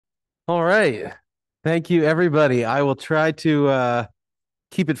All right. Thank you, everybody. I will try to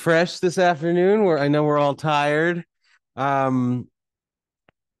keep it fresh this afternoon. Where I know we're all tired. Um,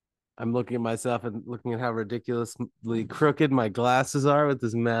 I'm looking at myself and looking at how ridiculously crooked my glasses are with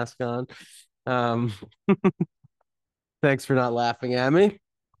this mask on. Um, Thanks for not laughing at me.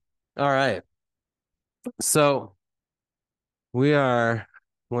 All right. So we are,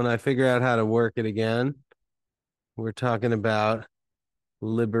 when I figure out how to work it again, we're talking about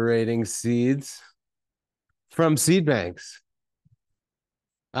liberating seeds from seed banks.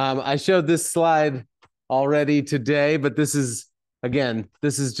 I showed this slide already today, but this is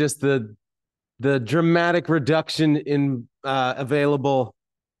just the dramatic reduction in available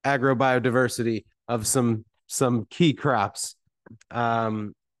agrobiodiversity of some key crops.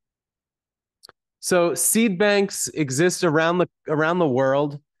 Um, so seed banks exist around the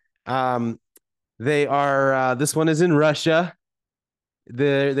world. Um, they are this one is in Russia.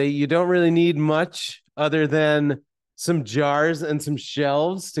 They you don't really need much other than some jars and some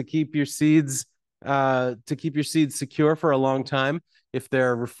shelves to keep your seeds secure for a long time. If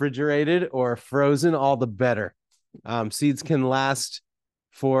they're refrigerated or frozen, all the better. Seeds can last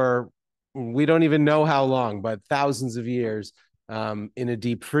for we don't even know how long, but thousands of years in a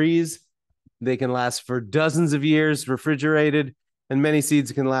deep freeze. They can last for dozens of years refrigerated, and many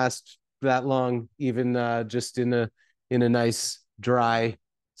seeds can last that long, even just in a nice dry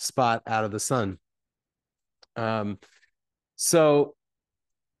spot out of the sun. Um, so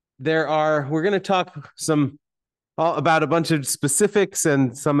we're going to talk some about a bunch of specifics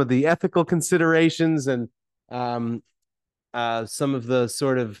and some of the ethical considerations and um, some of the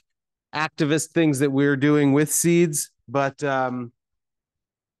sort of activist things that we're doing with seeds. But I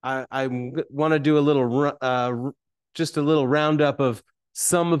want to do just a little roundup of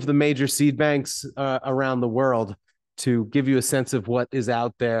some of the major seed banks around the world to give you a sense of what is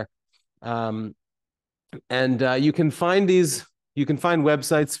out there. Um, and you can find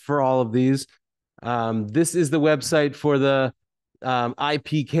websites for all of these. This is the website for the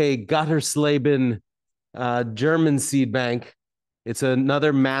IPK Gottersleben German seed bank. It's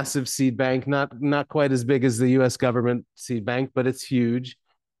another massive seed bank, not quite as big as the U.S. government seed bank, but it's huge.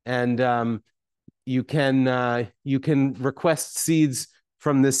 And you can request seeds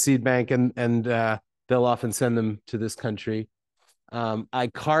from this seed bank, and they'll often send them to this country.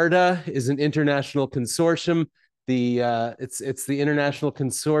 ICARDA is an international consortium. It's the International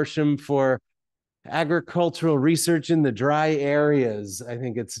Consortium for Agricultural Research in the Dry Areas, I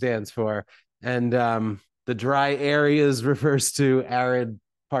think it stands for. And the dry areas refers to arid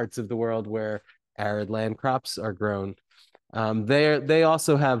parts of the world where arid land crops are grown. They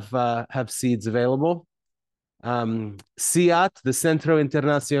also have seeds available. CIAT, the Centro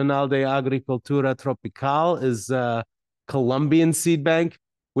Internacional de Agricultura Tropical, is a Colombian seed bank,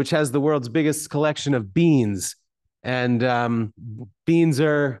 which has the world's biggest collection of beans. And beans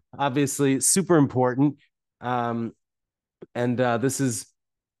are obviously super important. Um, and those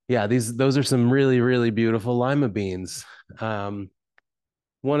are some really, really beautiful lima beans. One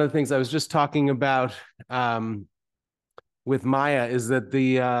of the things I was just talking about with Maya is that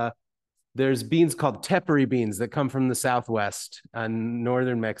there's beans called tepary beans that come from the Southwest and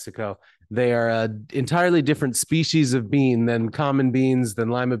northern Mexico. They are an entirely different species of bean than common beans, than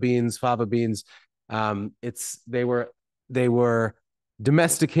lima beans, fava beans. They were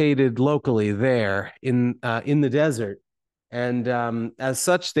domesticated locally there in the desert, and as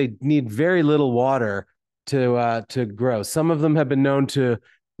such, they need very little water to grow. Some of them have been known to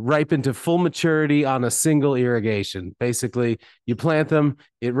ripen to full maturity on a single irrigation. Basically, you plant them,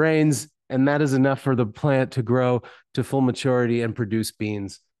 it rains, and that is enough for the plant to grow to full maturity and produce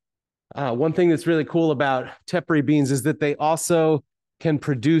beans. One thing that's really cool about tepary beans is that they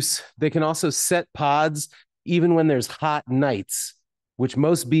can also set pods even when there's hot nights, which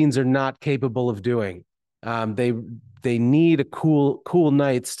most beans are not capable of doing. They need a cool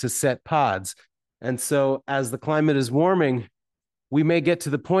nights to set pods. And so as the climate is warming, we may get to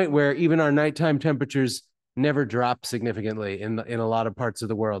the point where even our nighttime temperatures never drop significantly in a lot of parts of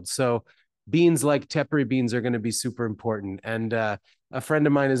the world. So beans like tepary beans are going to be super important. And a friend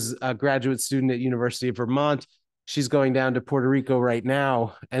of mine is a graduate student at University of Vermont. She's going down to Puerto Rico right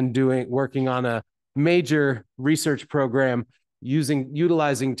now and working on a major research program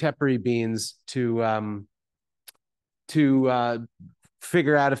utilizing tepary beans to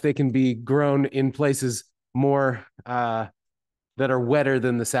figure out if they can be grown in places more that are wetter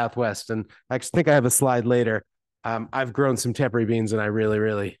than the Southwest. And I think I have a slide later. I've grown some tepary beans and I really,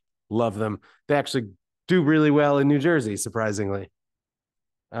 really love them. They actually do really well in New Jersey, surprisingly.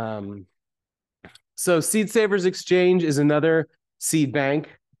 So Seed Savers Exchange is another seed bank.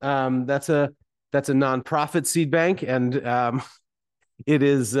 That's a nonprofit seed bank, and it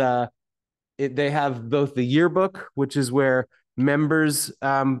is they have both the yearbook, which is where members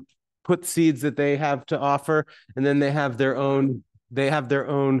put seeds that they have to offer, and then they have their own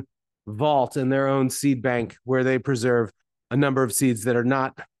vault and their own seed bank where they preserve a number of seeds that are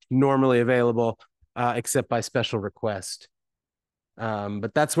not normally available except by special request.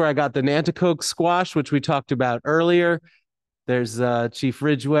 But that's where I got the Nanticoke squash, which we talked about earlier. There's Chief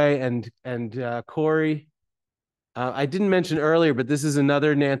Ridgway and Corey. I didn't mention earlier, but this is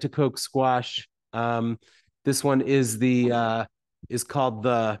another Nanticoke squash. This one is called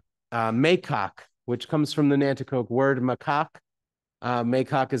the maycock, which comes from the Nanticoke word macaque.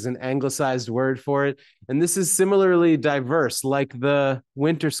 Maycock is an anglicized word for it. And this is similarly diverse, like the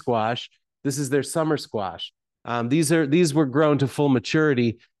winter squash. This is their summer squash. These were grown to full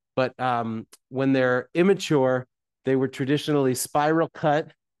maturity, but when they're immature, they were traditionally spiral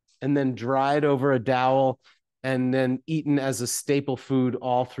cut and then dried over a dowel and then eaten as a staple food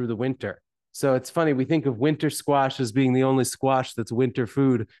all through the winter. So it's funny, we think of winter squash as being the only squash that's winter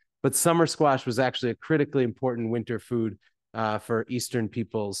food, but summer squash was actually a critically important winter food for Eastern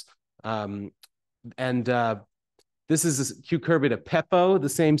peoples. And this is Cucurbita pepo, the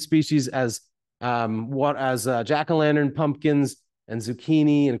same species as jack-o'-lantern pumpkins and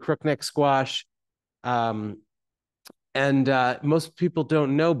zucchini and crookneck squash. Most people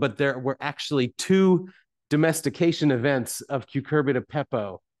don't know, but there were actually 2 domestication events of Cucurbita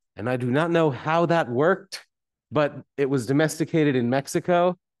pepo. And I do not know how that worked, but it was domesticated in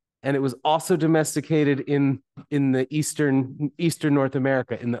Mexico, and it was also domesticated in the eastern North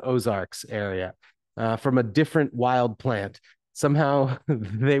America, in the Ozarks area, from a different wild plant. Somehow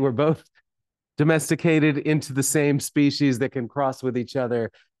they were both domesticated into the same species that can cross with each other,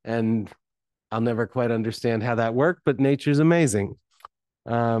 and I'll never quite understand how that worked, but nature's amazing.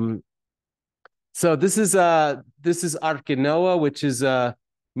 So this is Arkanoa, which is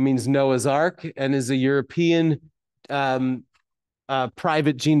means Noah's Ark, and is a European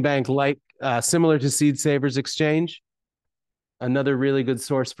private gene bank like similar to Seed Savers Exchange. Another really good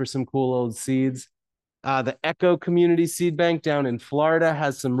source for some cool old seeds. The Echo Community Seed Bank down in Florida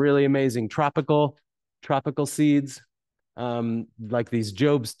has some really amazing tropical seeds, like these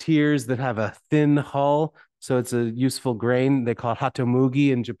Job's Tears that have a thin hull. So it's a useful grain. They call it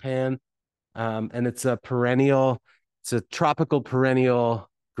hatomugi in Japan. And it's a tropical perennial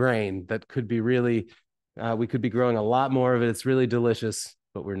grain that could be really, we could be growing a lot more of it. It's really delicious,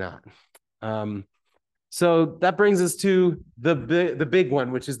 but we're not. So that brings us to the big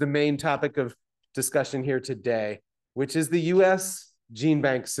one, which is the main topic of discussion here today, which is the U.S. gene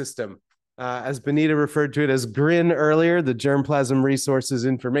bank system. As Benita referred to it as GRIN earlier, the Germplasm Resources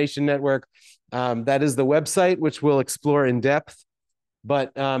Information Network. That is the website, which we'll explore in depth.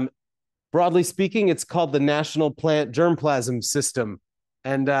 But broadly speaking, it's called the National Plant Germplasm System.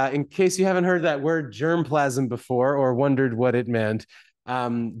 And in case you haven't heard that word germplasm before or wondered what it meant,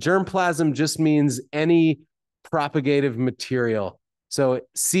 germplasm just means any propagative material. So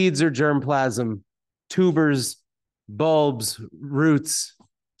seeds are germplasm, tubers, bulbs, roots,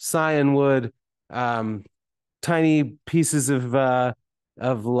 scion wood, tiny pieces of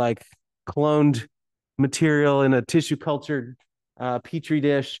like cloned material in a tissue cultured petri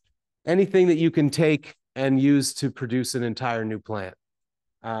dish, anything that you can take and use to produce an entire new plant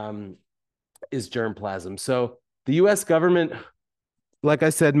is germplasm. So the US government, like I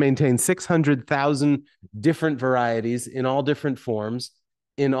said, maintains 600,000 different varieties in all different forms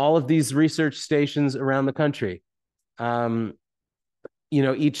in all of these research stations around the country.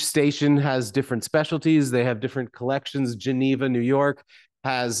 Each station has different specialties. They have different collections. Geneva, New York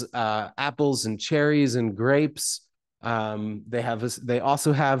has apples and cherries and grapes. They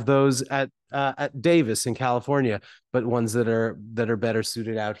also have those at Davis in California, but ones that are better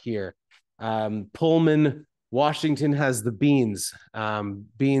suited out here. Pullman, Washington has the beans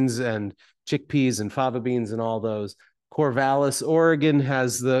and chickpeas and fava beans and all those. Corvallis, Oregon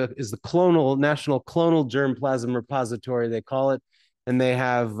is the National Clonal Germplasm Repository, they call it, and they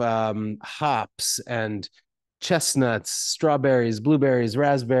have hops and chestnuts, strawberries, blueberries,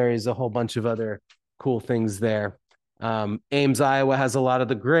 raspberries, a whole bunch of other cool things there. Ames, Iowa has a lot of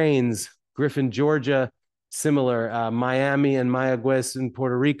the grains. Griffin, Georgia, similar. Miami and Mayagüez in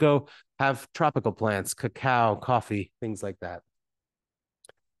Puerto Rico have tropical plants, cacao, coffee, things like that.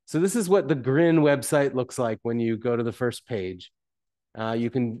 So this is what the GRIN website looks like when you go to the first page. You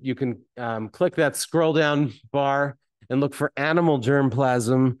can click that scroll down bar and look for animal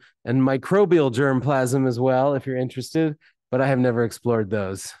germplasm and microbial germplasm as well, if you're interested, but I have never explored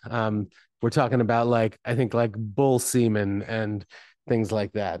those. We're talking about I think bull semen and things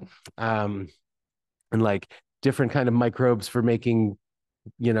like that. And like different kind of microbes for making,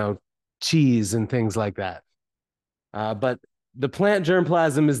 you know, cheese and things like that. But the plant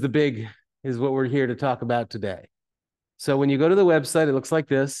germplasm is what we're here to talk about today. So when you go to the website, it looks like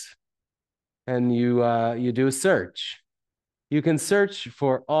this, and you do a search. You can search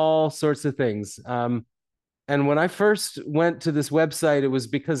for all sorts of things. And when I first went to this website, it was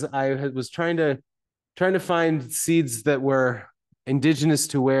because I was trying to find seeds that were indigenous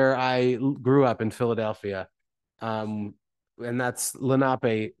to where I grew up in Philadelphia, um, and that's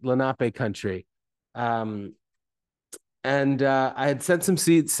Lenape country. Um, and I had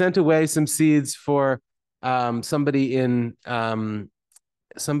sent away some seeds for somebody in Ohio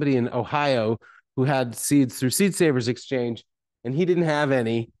who had seeds through Seed Savers Exchange, and he didn't have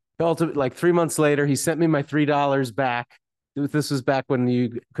any. Ultimately, like 3 months later, he sent me my $3 back. This was back when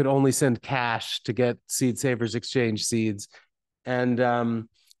you could only send cash to get Seed Savers Exchange seeds, and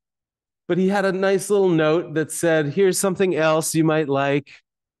but he had a nice little note that said, "Here's something else you might like."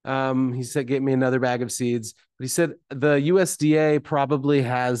 He said, "Get me another bag of seeds." But he said the USDA probably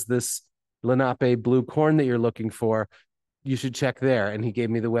has this Lenape blue corn that you're looking for. You should check there. And he gave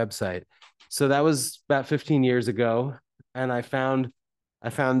me the website. So that was about 15 years ago, and I found the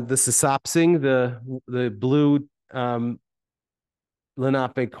Sisopsing, the blue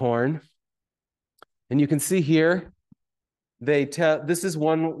Lenape corn, and you can see here this is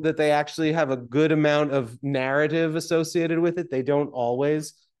one that they actually have a good amount of narrative associated with it. They don't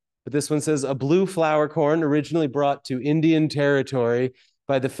always, but this one says a blue flower corn originally brought to Indian territory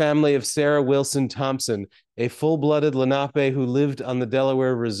by the family of Sarah Wilson Thompson, a full-blooded Lenape who lived on the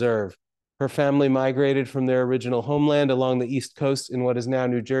Delaware Reserve. Her family migrated from their original homeland along the East Coast in what is now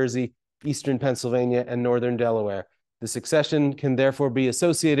New Jersey, eastern Pennsylvania, and northern Delaware. The succession can therefore be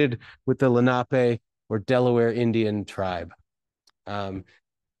associated with the Lenape or Delaware Indian tribe.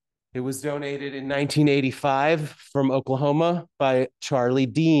 It was donated in 1985 from Oklahoma by Charlie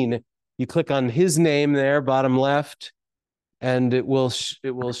Dean. You click on his name there, bottom left, and it will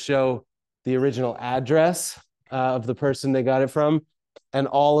show the original address of the person they got it from, and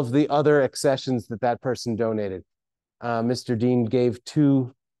all of the other accessions that person donated. Mr. Dean gave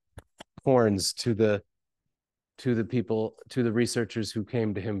 2 horns to the people, to the researchers who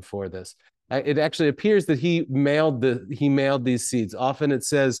came to him for this. It actually appears that he mailed these seeds. Often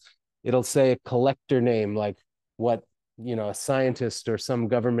it'll say a collector name, like what, a scientist or some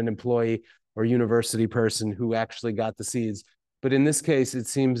government employee or university person who actually got the seeds. But in this case, it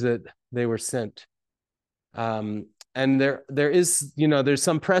seems that they were sent. And there is, there's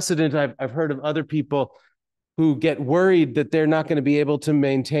some precedent. I've heard of other people who get worried that they're not going to be able to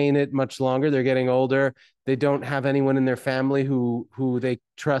maintain it much longer. They're getting older. They don't have anyone in their family who they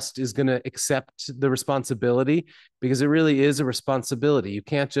trust is going to accept the responsibility, because it really is a responsibility. You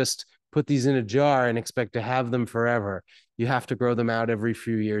can't just put these in a jar and expect to have them forever. You have to grow them out every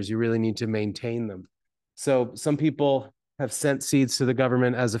few years. You really need to maintain them. So some people have sent seeds to the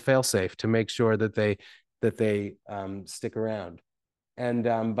government as a failsafe to make sure that they stick around.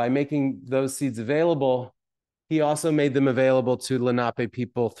 And by making those seeds available, he also made them available to Lenape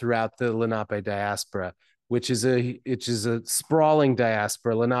people throughout the Lenape diaspora, which is a sprawling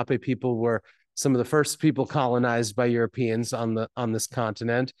diaspora. Lenape people were some of the first people colonized by Europeans on this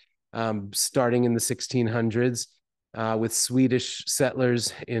continent, starting in the 1600s, with Swedish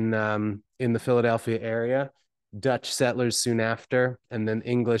settlers in the Philadelphia area, Dutch settlers soon after, and then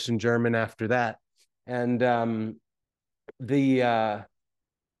English and German after that. And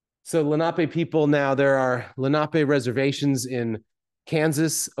so Lenape people, now there are Lenape reservations in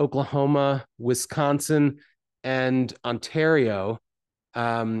Kansas, Oklahoma, Wisconsin, and Ontario.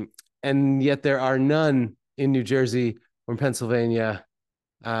 And yet there are none in New Jersey or Pennsylvania.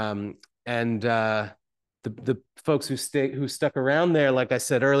 And the folks who stuck around there, like I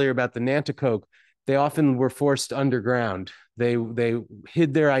said earlier about the Nanticoke, they often were forced underground. They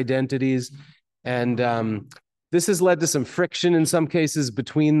hid their identities, and this has led to some friction in some cases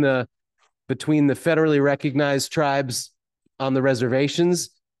between the federally recognized tribes on the reservations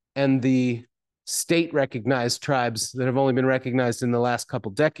and the state recognized tribes that have only been recognized in the last couple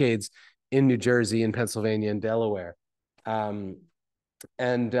decades in New Jersey and Pennsylvania and Delaware. But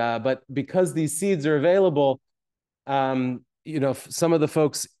because these seeds are available, some of the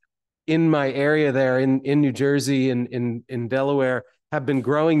folks in my area there in New Jersey and in Delaware have been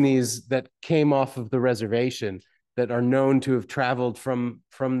growing these that came off of the reservation, that are known to have traveled from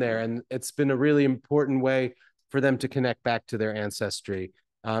there. And it's been a really important way for them to connect back to their ancestry.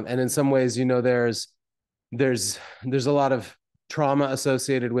 And in some ways, there's a lot of trauma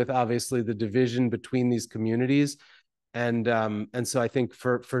associated with, obviously, the division between these communities. And so I think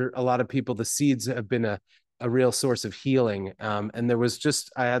for a lot of people, the seeds have been a real source of healing. And there was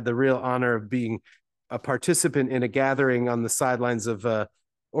I had the real honor of being a participant in a gathering on the sidelines of a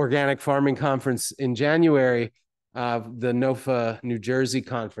organic farming conference in January, the NOFA New Jersey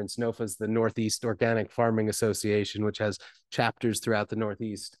conference. NOFA is the Northeast Organic Farming Association, which has chapters throughout the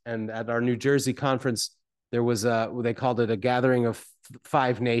Northeast. And at our New Jersey conference, there was they called it a gathering of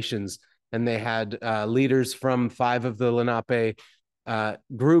 5 nations, and they had leaders from 5 of the Lenape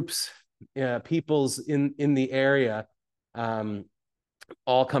groups, peoples in the area,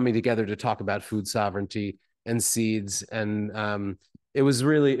 all coming together to talk about food sovereignty and seeds. And it was a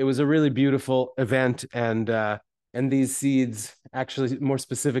really beautiful event. And these seeds, actually, more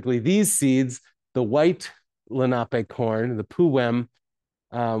specifically, these seeds, the white Lenape corn, the puwem,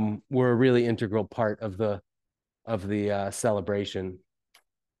 were a really integral part of the celebration.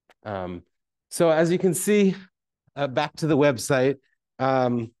 So as you can see, back to the website,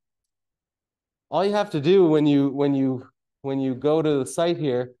 all you have to do when you go to the site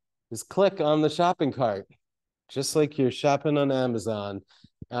here is click on the shopping cart, just like you're shopping on Amazon,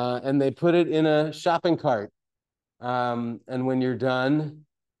 and they put it in a shopping cart. And when you're done,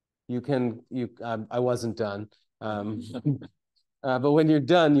 I wasn't done, but when you're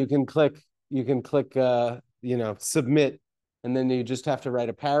done, you can click submit, and then you just have to write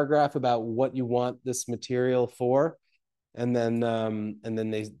a paragraph about what you want this material for, and then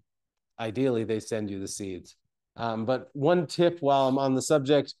ideally they send you the seeds. But one tip while I'm on the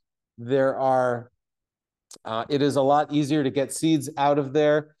subject, it is a lot easier to get seeds out of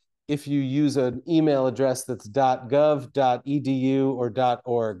there if you use an email address that's .gov, .edu, or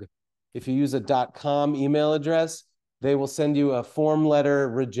 .org. If you use a .com email address, they will send you a form letter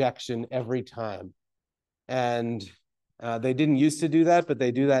rejection every time. And they didn't used to do that, but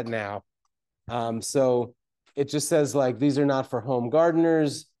they do that now. So it just says, like, these are not for home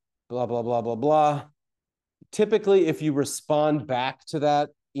gardeners, blah, blah, blah, blah, blah. Typically, if you respond back to that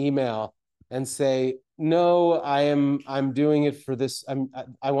email and say, no, I'm doing it for this,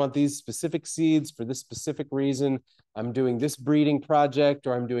 I want these specific seeds for this specific reason, I'm doing this breeding project,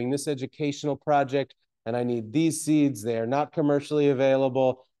 or I'm doing this educational project, and I need these seeds, they are not commercially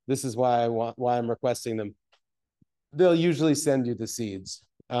available, this is why I'm requesting them, they'll usually send you the seeds.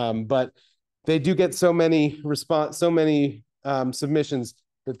 But they do get so many submissions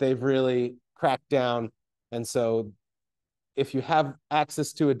that they've really cracked down. And so if you have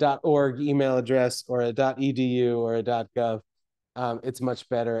access to a .org email address or a .edu or a .gov, it's much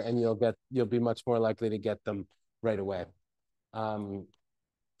better, and you'll be much more likely to get them right away. I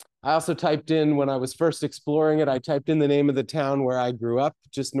also typed in, when I was first exploring it, I typed in the name of the town where I grew up,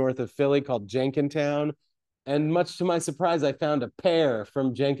 just north of Philly, called Jenkintown. And much to my surprise, I found a pear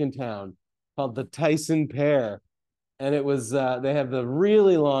from Jenkintown called the Tyson pear. And it was, they have the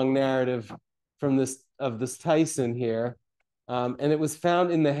really long narrative of this Tyson here. And it was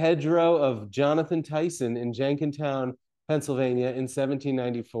found in the hedgerow of Jonathan Tyson in Jenkintown, Pennsylvania in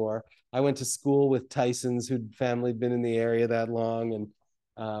 1794. I went to school with Tysons whose family had been in the area that long. And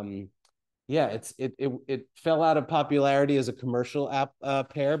yeah, it fell out of popularity as a commercial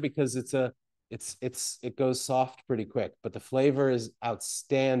pear because it goes soft pretty quick, but the flavor is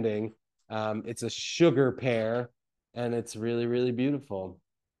outstanding. It's a sugar pear, and it's really, really beautiful.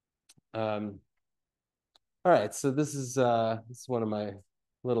 All right, so this is one of my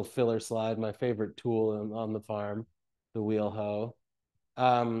little filler slide, my favorite tool on the farm, the wheel hoe.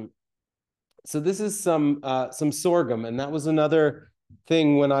 So this is some sorghum, and that was another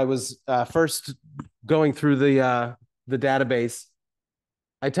thing when I was first going through the database.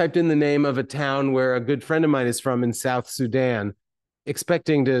 I typed in the name of a town where a good friend of mine is from in South Sudan,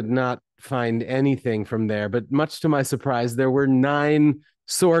 expecting to not find anything from there. But much to my surprise, there were 9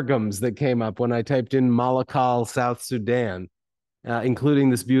 sorghums that came up when I typed in Malakal, South Sudan, including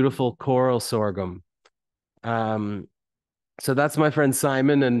this beautiful coral sorghum. So that's my friend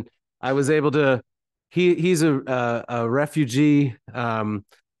Simon, and I was able to. He's a refugee, and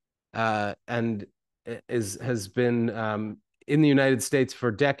has been in the United States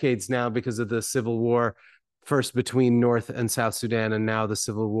for decades now because of the civil war, first between North and South Sudan, and now the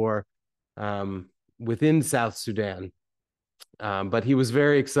civil war within South Sudan. But he was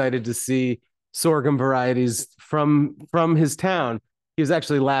very excited to see sorghum varieties from his town. He was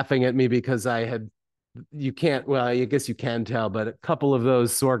actually laughing at me because I guess you can tell, but a couple of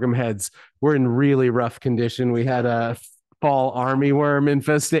those sorghum heads were in really rough condition. We had a fall armyworm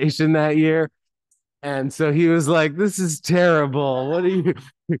infestation that year. And so he was like, this is terrible. What are you?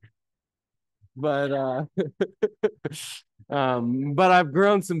 But but I've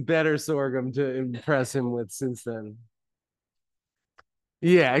grown some better sorghum to impress him with since then.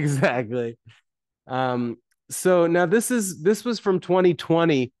 Yeah, exactly. Um, so now this was from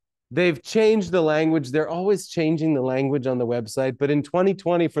 2020. They've changed the language. They're always changing the language on the website, but in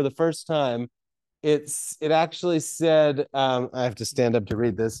 2020, for the first time, it actually said, I have to stand up to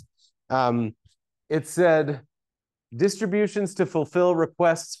read this. It said distributions to fulfill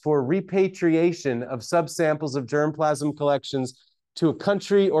requests for repatriation of subsamples of germplasm collections to a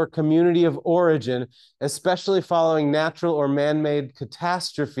country or community of origin, especially following natural or man-made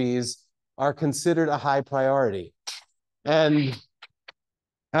catastrophes, are considered a high priority. And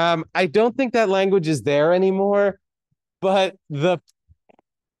I don't think that language is there anymore, but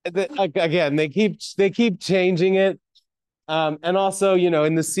again, they keep changing it. And also,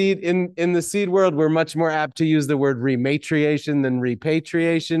 in the seed world, we're much more apt to use the word rematriation than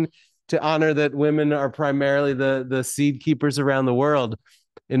repatriation to honor that women are primarily the seed keepers around the world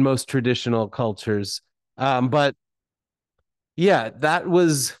in most traditional cultures. But yeah, that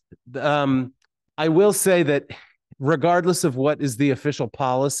was. I will say that regardless of what is the official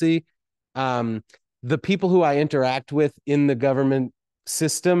policy, um, the people who I interact with in the government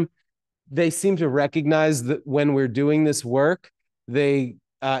system, they seem to recognize that when we're doing this work, they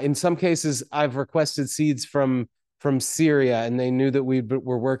in some cases I've requested seeds from Syria, and they knew that we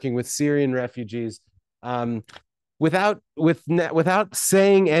were working with Syrian refugees. Um, without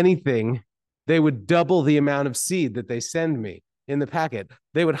saying anything, they would double the amount of seed that they send me in the packet.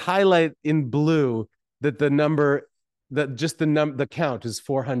 They would highlight in blue that the number that just the count is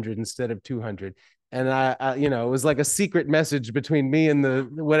 400 instead of 200. And it was like a secret message between me and the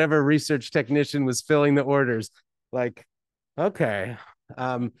whatever research technician was filling the orders. Like, okay.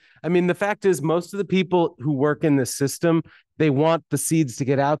 I mean, the fact is, most of the people who work in this system, they want the seeds to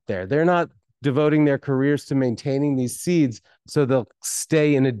get out there. They're not devoting their careers to maintaining these seeds so they'll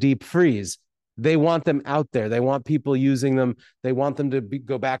stay in a deep freeze. They want them out there. They want people using them. They want them to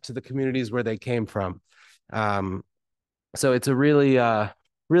go back to the communities where they came from. Um, so it's a really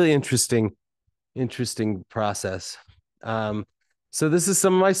interesting process. Um, so this is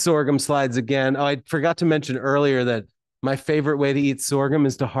some of my sorghum slides again. Oh, I forgot to mention earlier that my favorite way to eat sorghum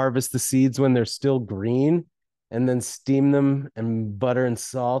is to harvest the seeds when they're still green and then steam them and butter and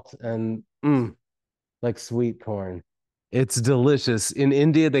salt and like sweet corn. It's delicious. In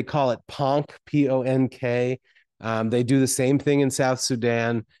India, they call it ponk, Ponk. They do the same thing in South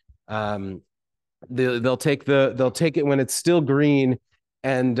Sudan. Um, they'll take it when it's still green,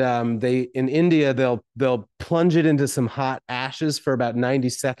 and they in India they'll plunge it into some hot ashes for about 90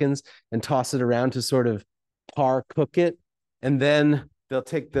 seconds and toss it around to sort of par cook it, and then they'll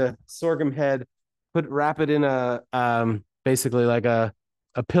take the sorghum head, wrap it in a basically like a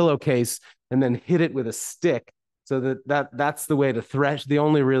pillowcase, and then hit it with a stick so that's the way to thresh, the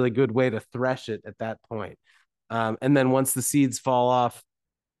only really good way to thresh it at that point. And then once the seeds fall off,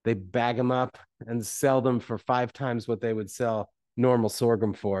 they bag them up and sell them for 5 times what they would sell normal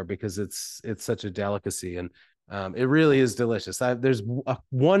sorghum for, because it's such a delicacy, and it really is delicious. There's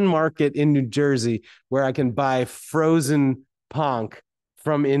one market in New Jersey where I can buy frozen ponk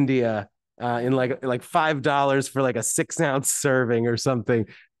from India in like $5 for like a 6-ounce serving or something,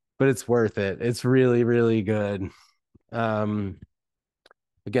 but it's worth it. It's really good. Um,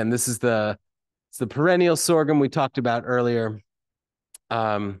 Again, it's the perennial sorghum we talked about earlier.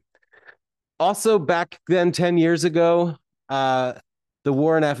 Um, Also, back then, 10 years ago, uh, the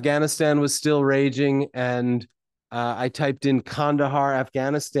war in Afghanistan was still raging. And I typed in Kandahar,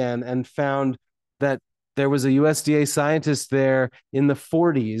 Afghanistan, and found that there was a USDA scientist there in the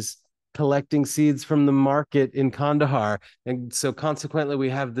 40s collecting seeds from the market in Kandahar. And so consequently,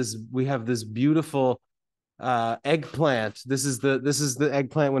 we have this beautiful eggplant. This is the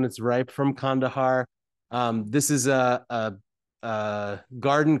eggplant when it's ripe from Kandahar. This is a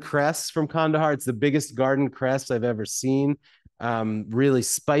garden cress from Kandahar. It's the biggest garden cress I've ever seen. Really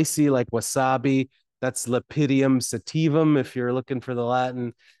spicy, like wasabi. That's Lepidium sativum, if you're looking for the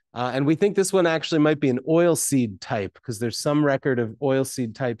Latin. And we think this one actually might be an oilseed type, because there's some record of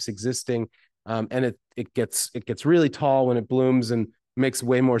oilseed types existing. And it gets really tall when it blooms and makes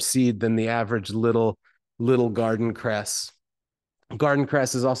way more seed than the average little garden cress. Garden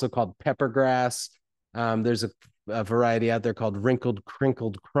cress is also called peppergrass. There's a variety out there called wrinkled,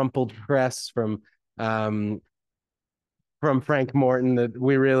 crinkled, crumpled cress from Frank Morton that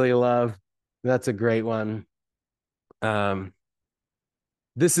we really love. That's a great one. Um,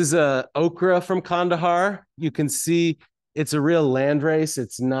 this is a okra from Kandahar. You can see it's a real landrace.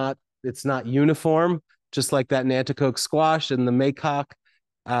 It's not uniform, just like that Nanticoke squash and the maycock.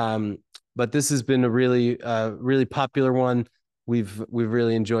 Um, but this has been a really popular one. We've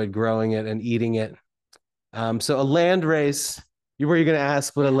really enjoyed growing it and eating it. So a landrace, You were you going to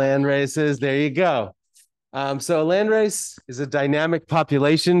ask what a landrace is? There you go. So a landrace is a dynamic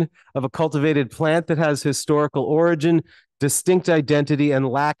population of a cultivated plant that has historical origin, distinct identity, and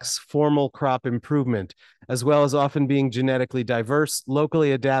lacks formal crop improvement, as well as often being genetically diverse,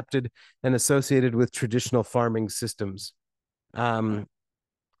 locally adapted, and associated with traditional farming systems. So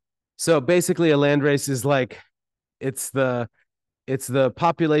basically, a landrace is like it's the it's the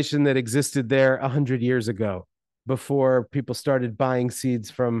population that existed there 100 years ago, before people started buying seeds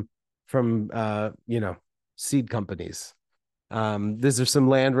from seed companies. These are some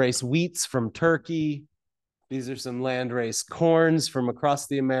landrace wheats from Turkey. These are some landrace corns from across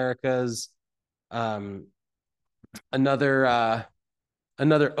the Americas. Um, another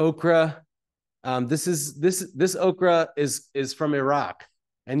okra. This okra is from Iraq,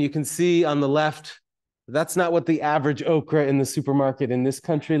 and you can see on the left that's not what the average okra in the supermarket in this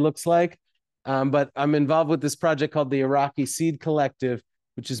country looks like. But I'm involved with this project called the Iraqi Seed Collective,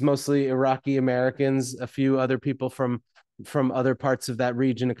 which is mostly Iraqi Americans, a few other people from other parts of that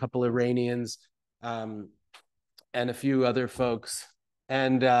region, a couple Iranians, and a few other folks.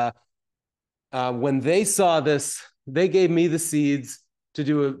 And when they saw this, they gave me the seeds to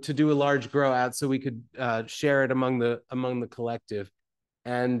do a large grow out so we could share it among the collective.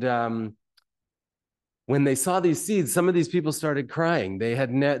 And when they saw these seeds, some of these people started crying. They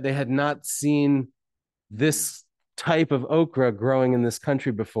had not seen this type of okra growing in this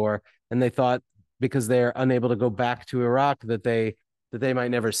country before, and they thought, because they are unable to go back to Iraq, that they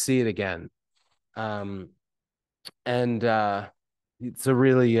might never see it again. And it's a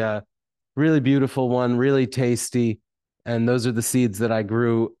really beautiful one, really tasty, and those are the seeds that I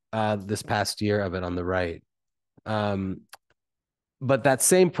grew this past year of it on the right. But that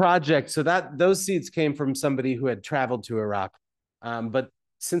same project, so those seeds came from somebody who had traveled to Iraq. But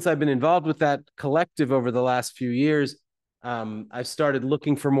since I've been involved with that collective over the last few years, I've started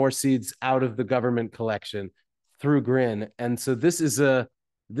looking for more seeds out of the government collection through GRIN. And so this is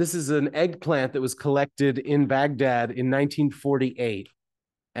an eggplant that was collected in Baghdad in 1948.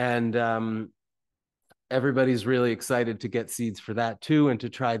 And everybody's really excited to get seeds for that too, and to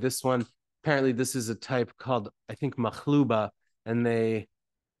try this one. Apparently this is a type called, I think, makhluba, and they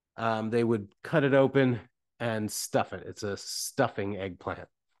would cut it open and stuff it. It's a stuffing eggplant.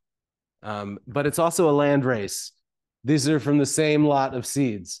 But it's also a landrace. These are from the same lot of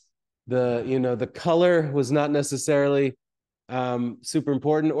seeds. The color was not necessarily super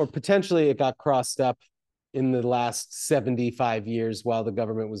important, or potentially it got crossed up in the last 75 years while the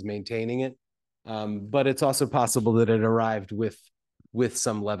government was maintaining it. But it's also possible that it arrived with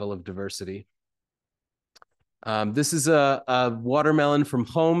some level of diversity. This is a watermelon from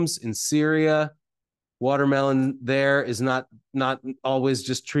Homs in Syria. Watermelon there is not always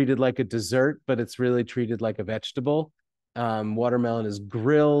just treated like a dessert, but it's really treated like a vegetable. Watermelon is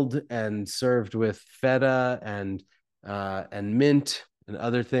grilled and served with feta and mint and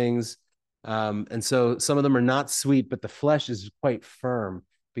other things. And so some of them are not sweet, but the flesh is quite firm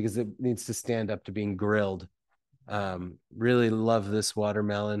because it needs to stand up to being grilled. Really love this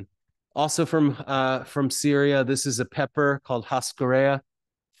watermelon. Also from Syria, this is a pepper called Haskorea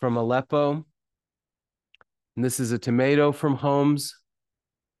from Aleppo. And this is a tomato from Homs.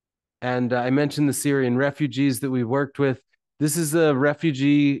 And I mentioned the Syrian refugees that we worked with. This is a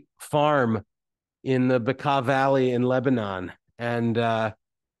refugee farm in the Bekaa Valley in Lebanon. And a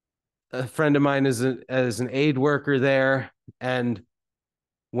friend of mine is an aid worker there. And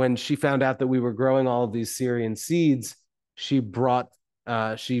when she found out that we were growing all of these Syrian seeds, she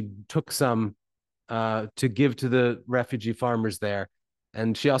took some to give to the refugee farmers there.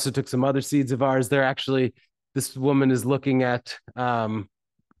 And she also took some other seeds of ours. This woman is looking at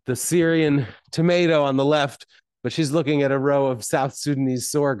the Syrian tomato on the left, but she's looking at a row of South Sudanese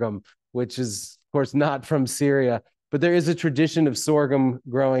sorghum, which is, of course, not from Syria. But there is a tradition of sorghum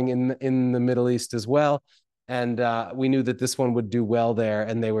growing in the Middle East as well. And we knew that this one would do well there,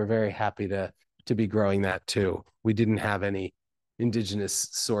 and they were very happy to be growing that too. We didn't have any indigenous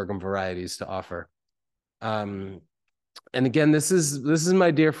sorghum varieties to offer. And again, this is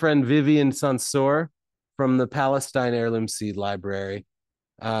my dear friend Vivian Sansor from the Palestine Heirloom Seed Library.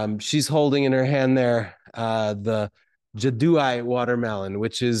 She's holding in her hand there the Jadouai watermelon,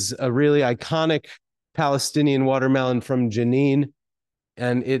 which is a really iconic Palestinian watermelon from Jenin.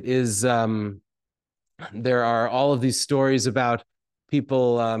 And it is, there are all of these stories about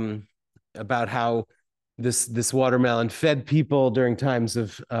people, about how this watermelon fed people during times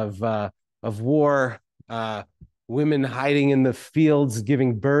of war, women hiding in the fields,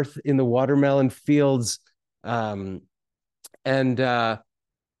 giving birth in the watermelon fields. And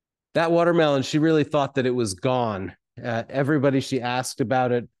that watermelon, she really thought that it was gone. Everybody she asked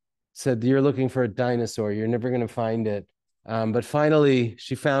about it said, "You're looking for a dinosaur. You're never going to find it." But finally,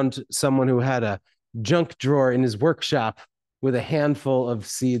 she found someone who had a junk drawer in his workshop with a handful of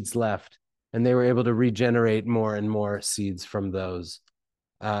seeds left, and they were able to regenerate more and more seeds from those.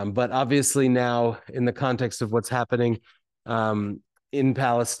 But obviously now, in the context of what's happening in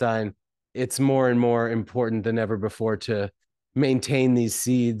Palestine, it's more and more important than ever before to maintain these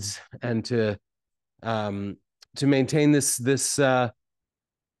seeds and um, to maintain this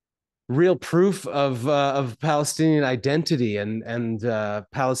real proof of Palestinian identity and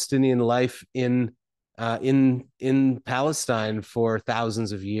Palestinian life in Palestine for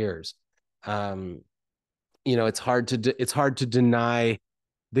thousands of years. Um, it's hard to deny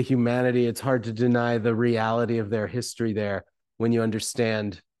the humanity. It's hard to deny the reality of their history there when you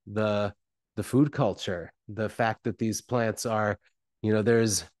understand the food culture, the fact that these plants are,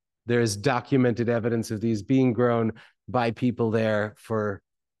 there's documented evidence of these being grown by people there for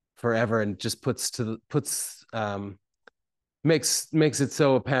forever, and just puts makes it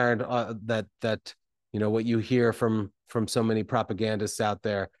so apparent that what you hear from so many propagandists out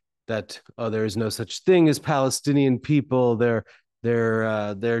there, that there is no such thing as Palestinian people. They're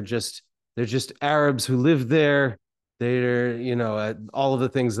just Arabs who live there. They're all of the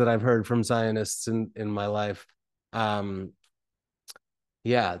things that I've heard from Zionists in my life. Um,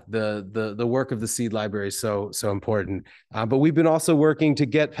 yeah, the work of the seed library is so important. But we've been also working to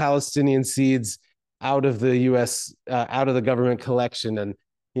get Palestinian seeds out of the U.S. Out of the government collection, and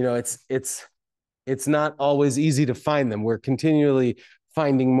it's not always easy to find them. We're continually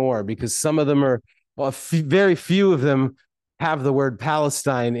finding more because some of them are, well, very few of them have the word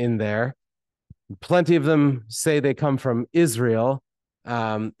Palestine in there. Plenty of them say they come from Israel,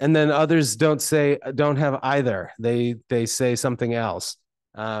 and then others don't have either. They say something else.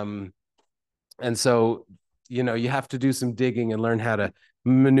 Um, and so, you have to do some digging and learn how to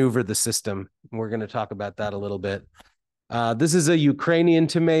maneuver the system. We're going to talk about that a little bit. This is a Ukrainian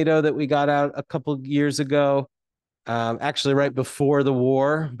tomato that we got out a couple years ago, actually right before the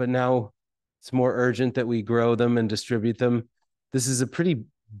war, but now it's more urgent that we grow them and distribute them. This is a pretty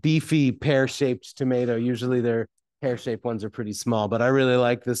beefy pear-shaped tomato. Usually their pear-shaped ones are pretty small, but I really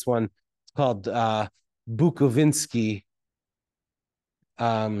like this one. It's called Bukovinsky.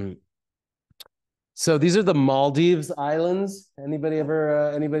 So these are the Maldives Islands. Anybody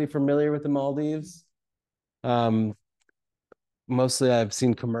familiar with the Maldives? Mostly I've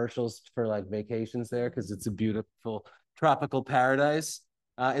seen commercials for like vacations there because it's a beautiful tropical paradise.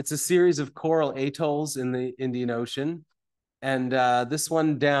 It's a series of coral atolls in the Indian Ocean. And this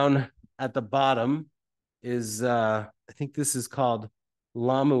one down at the bottom is, I think this is called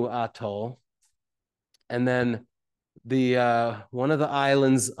Lamu Atoll. And then the one of the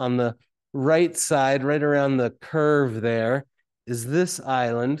islands on the right side, right around the curve there, is this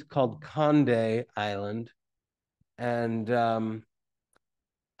island called Conde Island. And I've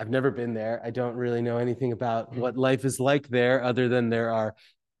never been there. I don't really know anything about what life is like there, other than there are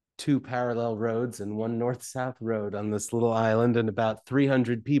two parallel roads and one north-south road on this little island, and about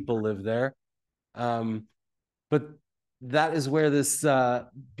 300 people live there. But that is where this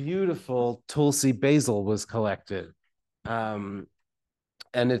beautiful Tulsi basil was collected. And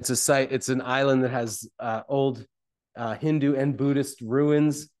it's an island that has old Hindu and Buddhist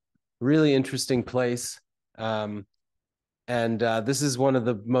ruins. Really interesting place. And this is one of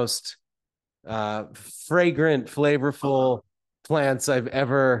the most fragrant, flavorful plants I've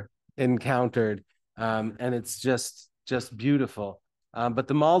ever encountered. And it's just beautiful. But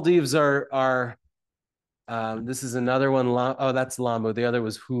the Maldives are this is another one. Oh, that's Lamu. The other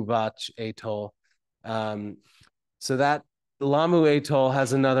was Huvach Atoll. So that Lamu Atoll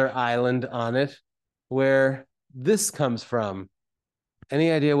has another island on it where this comes from. Any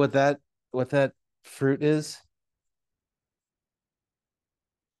idea what that fruit is?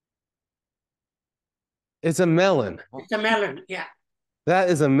 It's a melon. It's a melon, yeah. That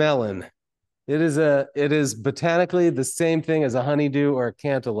is a melon. It is botanically the same thing as a honeydew or a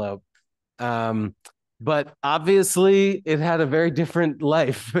cantaloupe. But obviously it had a very different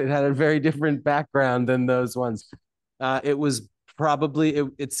life. It had a very different background than those ones. It was probably,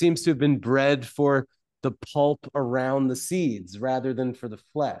 it seems to have been bred for the pulp around the seeds rather than for the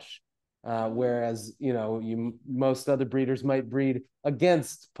flesh. Whereas, most other breeders might breed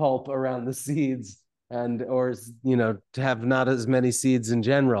against pulp around the seeds or to have not as many seeds in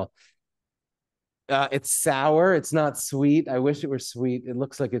general. It's sour. It's not sweet. I wish it were sweet. It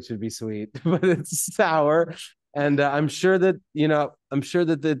looks like it should be sweet, but it's sour. And I'm sure that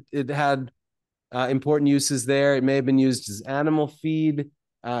it had important uses there. It may have been used as animal feed.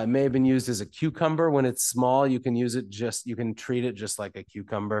 It may have been used as a cucumber. When it's small, you can use it you can treat it just like a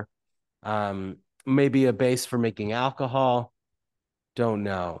cucumber. Maybe a base for making alcohol. Don't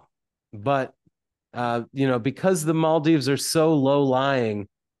know. But, because the Maldives are so low lying,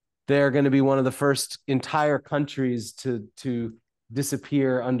 they're going to be one of the first entire countries to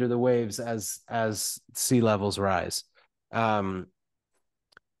disappear under the waves as sea levels rise. And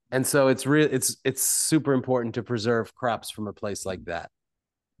so it's super important to preserve crops from a place like that.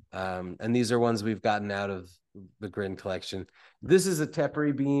 And these are ones we've gotten out of the Grin collection. This is a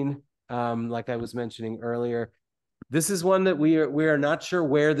tepary bean, like I was mentioning earlier. This is one that we are not sure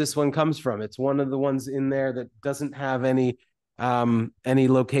where this one comes from. It's one of the ones in there that doesn't have any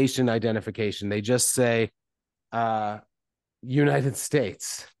location identification. They just say United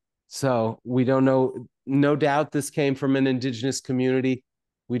States. So we don't know. No doubt this came from an indigenous community.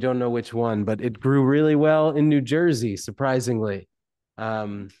 We don't know which one, but it grew really well in New Jersey, surprisingly.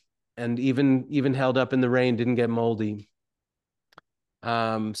 And even held up in the rain, didn't get moldy.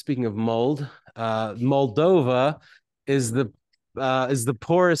 Speaking of mold, Moldova is the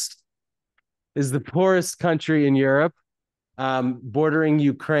poorest country in Europe, bordering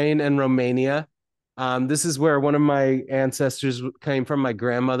Ukraine and Romania. This is where one of my ancestors came from. My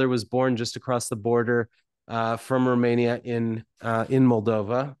grandmother was born just across the border from Romania in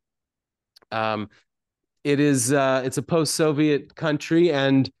Moldova. It's a post-Soviet country,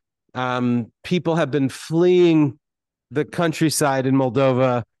 and people have been fleeing the countryside in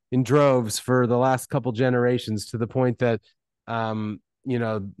Moldova in droves for the last couple generations, to the point that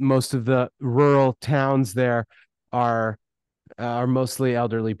most of the rural towns there are mostly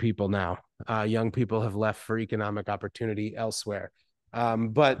elderly people now. Young people have left for economic opportunity elsewhere.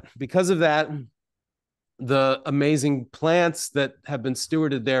 But because of that, the amazing plants that have been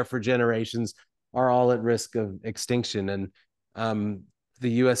stewarded there for generations are all at risk of extinction. And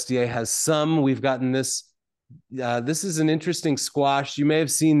the USDA has some. We've gotten this. This is an interesting squash. You may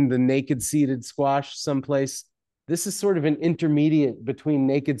have seen the naked seeded squash someplace. This is sort of an intermediate between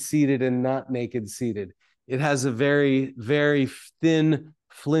naked seeded and not naked seeded. It has a very, very thin,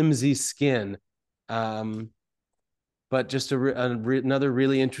 flimsy skin, but just another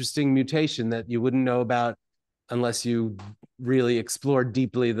really interesting mutation that you wouldn't know about unless you really explore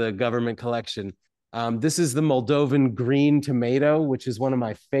deeply the government collection. This is the Moldovan green tomato, which is one of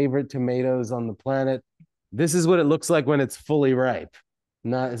my favorite tomatoes on the planet. This is what it looks like when it's fully ripe.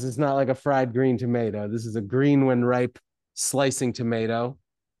 This is not like a fried green tomato. This is a green when ripe slicing tomato.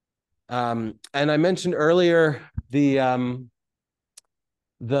 And I mentioned earlier the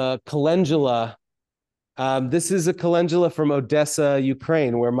calendula. This is a calendula from Odessa,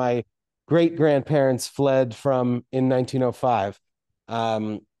 Ukraine, where my great grandparents fled from in 1905.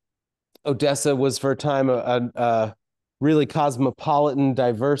 Odessa was for a time a really cosmopolitan,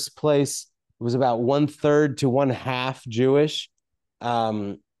 diverse place. It was about 1/3 to 1/2 Jewish.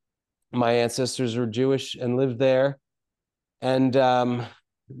 My ancestors were Jewish and lived there. And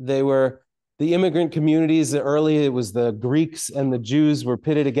they were the immigrant communities. Early, it was the Greeks and the Jews were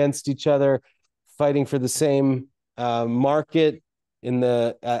pitted against each other, fighting for the same market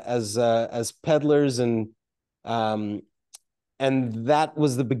as peddlers, and that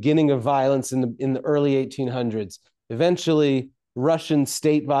was the beginning of violence in the early 1800s. Eventually, Russian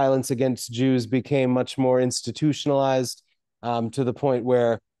state violence against Jews became much more institutionalized, to the point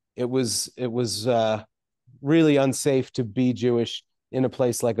where it was really unsafe to be Jewish in a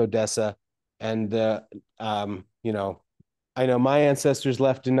place like Odessa. And I know my ancestors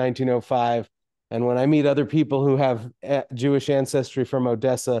left in 1905, and when I meet other people who have Jewish ancestry from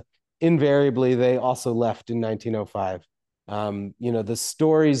Odessa, invariably they also left in 1905. The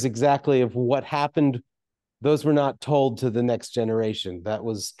stories exactly of what happened, those were not told to the next generation. That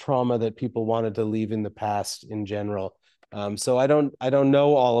was trauma that people wanted to leave in the past in general. So I don't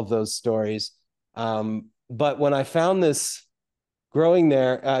know all of those stories. But when I found this growing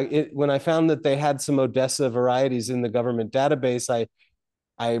there, when I found that they had some Odessa varieties in the government database,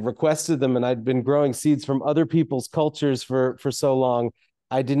 I requested them, and I'd been growing seeds from other people's cultures for so long.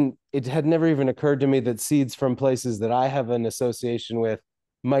 It had never even occurred to me that seeds from places that I have an association with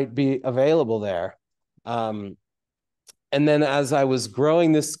might be available there. And then as I was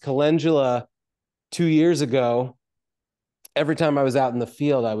growing this calendula 2 years ago, every time I was out in the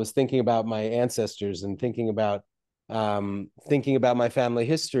field, I was thinking about my ancestors and thinking about my family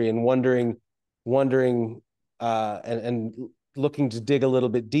history, and wondering and looking to dig a little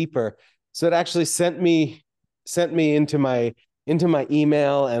bit deeper. So it actually sent me into my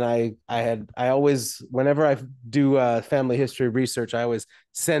email, and I always, whenever I do family history research, I always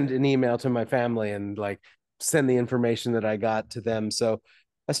send an email to my family and like send the information that I got to them. So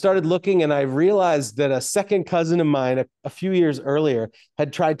I started looking and I realized that a second cousin of mine a few years earlier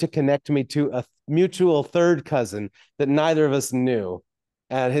had tried to connect me to a mutual third cousin that neither of us knew.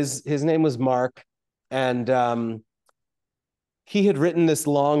 And his name was Mark. And he had written this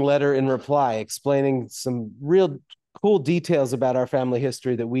long letter in reply explaining some real cool details about our family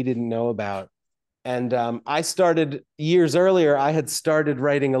history that we didn't know about. And I started years earlier, I had started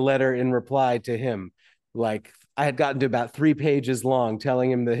writing a letter in reply to him. Like I had gotten to about 3 pages long,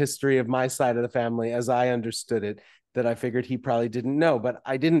 telling him the history of my side of the family as I understood it, that I figured he probably didn't know. But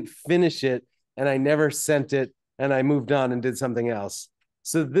I didn't finish it and I never sent it. And I moved on and did something else.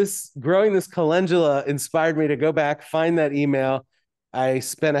 So this growing this calendula inspired me to go back, find that email. I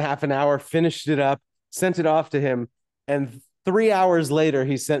spent a half an hour, finished it up, sent it off to him. And 3 hours later,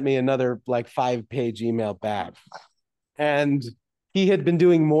 he sent me another like 5 page email back. And he had been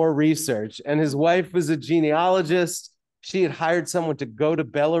doing more research, and his wife was a genealogist. She had hired someone to go to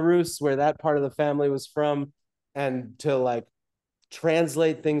Belarus, where that part of the family was from, and to like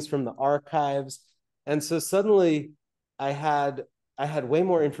translate things from the archives. And so suddenly I had I had way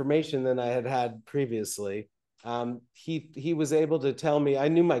more information than I had had previously. He was able to tell me, I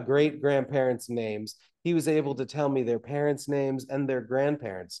knew my great grandparents' names. He was able to tell me their parents' names and their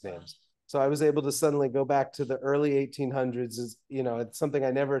grandparents' names. So I was able to suddenly go back to the early 1800s. It's something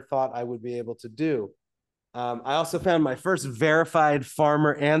I never thought I would be able to do. I also found my first verified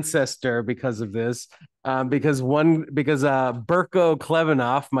farmer ancestor because of this. Because Burko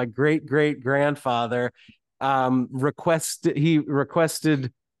Klebanov, my great great grandfather, requested,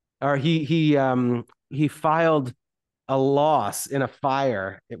 or he filed a loss in a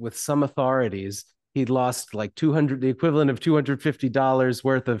fire with some authorities. He'd lost like the equivalent of $250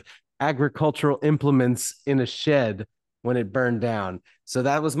 worth of agricultural implements in a shed when it burned down. So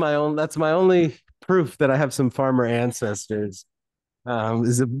that's my only proof that I have some farmer ancestors.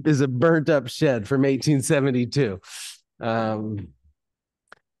 Is a burnt up shed from 1872. Um,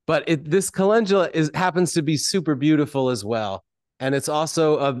 but this calendula happens to be super beautiful as well, and it's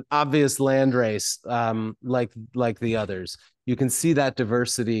also an obvious land race, like the others. You can see that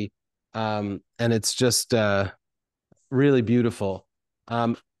diversity, and it's just really beautiful.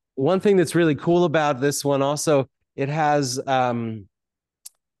 Um, One thing that's really cool about this one also, it has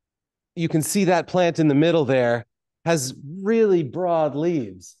you can see that plant in the middle there has really broad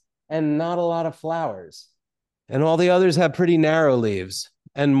leaves and not a lot of flowers. And all the others have pretty narrow leaves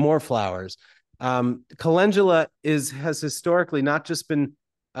and more flowers. Calendula has historically not just been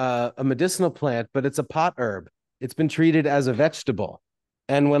a medicinal plant, but it's a pot herb. It's been treated as a vegetable.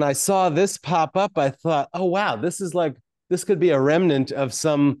 And when I saw this pop up, I thought, oh, wow, this could be a remnant of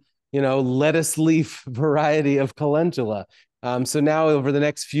some, lettuce leaf variety of calendula. So now over the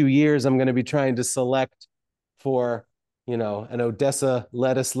next few years, I'm going to be trying to select for, an Odessa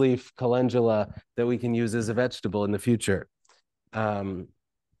lettuce leaf calendula that we can use as a vegetable in the future.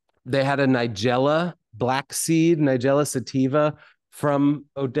 They had a Nigella black seed, Nigella sativa from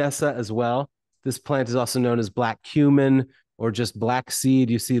Odessa as well. This plant is also known as black cumin or just black seed.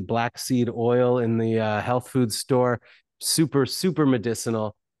 You see black seed oil in the health food store. Super, super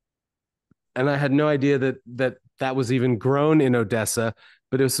medicinal. And I had no idea that was even grown in Odessa,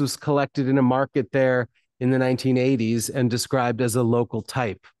 but this was collected in a market there in the 1980s and described as a local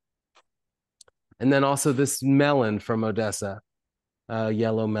type. And then also this melon from Odessa,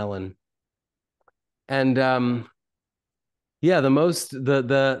 yellow melon. And yeah,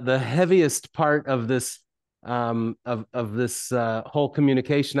 the heaviest part of this whole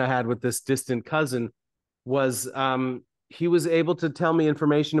communication I had with this distant cousin was he was able to tell me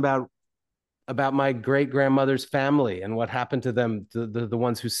information about my great grandmother's family and what happened to them, the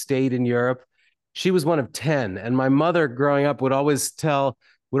ones who stayed in Europe. She was one of 10, and my mother growing up would always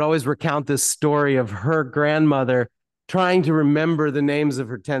recount this story of her grandmother trying to remember the names of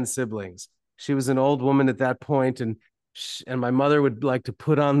her 10 siblings. She was an old woman at that point, and my mother would like to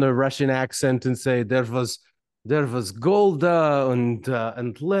put on the Russian accent and say there was Golda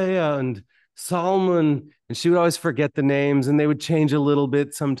and Leah and Salman, and she would always forget the names, and they would change a little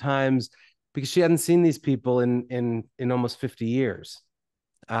bit sometimes because she hadn't seen these people in almost 50 years.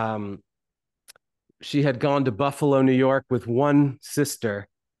 She had gone to Buffalo, New York with one sister.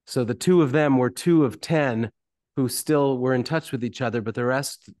 So the two of them were 2 of 10 who still were in touch with each other, but the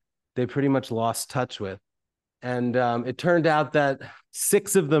rest they pretty much lost touch with. And it turned out that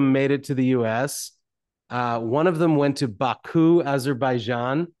 6 of them made it to the US. One of them went to Baku,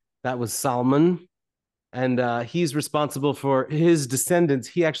 Azerbaijan. That was Salman. And he's responsible for his descendants.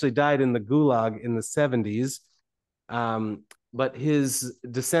 He actually died in the Gulag in the 70s. But his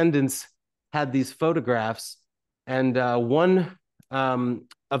descendants had these photographs, and one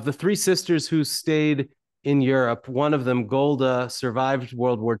Of the three sisters who stayed in Europe, one of them, Golda, survived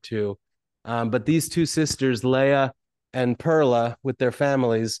World War II. But these two sisters, Leah and Perla, with their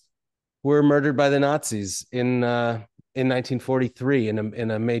families, were murdered by the Nazis in 1943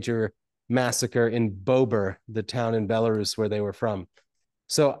 in a major massacre in Bober, the town in Belarus where they were from.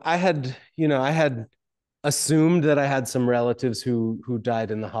 So I had assumed that I had some relatives who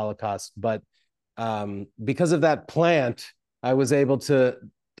died in the Holocaust, but because of that plant, I was able to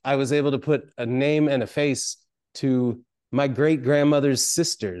I was able to put a name and a face to my great grandmother's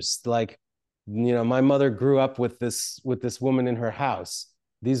sisters. Like, my mother grew up with this woman in her house.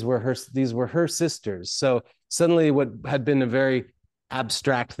 These were her sisters. So suddenly, what had been a very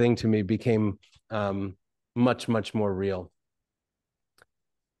abstract thing to me became much much more real,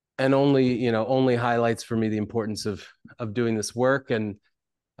 and only highlights for me the importance of doing this work and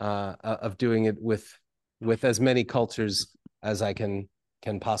of doing it with as many cultures as I can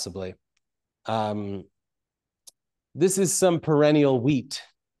possibly. Um, this is some perennial wheat.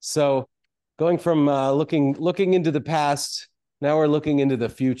 So going from looking into the past, now we're looking into the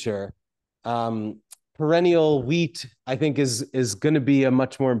future. Perennial wheat, I think, is going to be a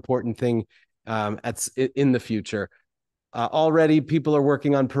much more important thing in the future. Already, people are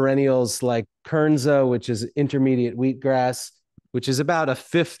working on perennials like Kernza, which is intermediate wheatgrass, which is about a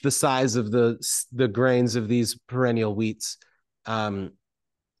fifth the size of the grains of these perennial wheats.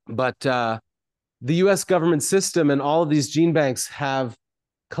 But the U.S. government system and all of these gene banks have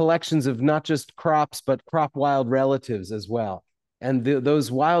collections of not just crops, but crop wild relatives as well. And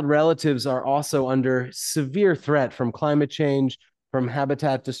those wild relatives are also under severe threat from climate change, from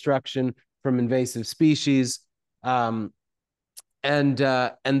habitat destruction, from invasive species. And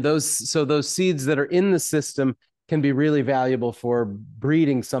those seeds that are in the system can be really valuable for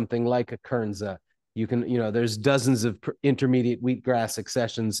breeding something like a Kernza. There's dozens of intermediate wheatgrass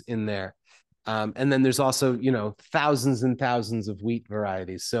accessions in there. And then there's also, thousands and thousands of wheat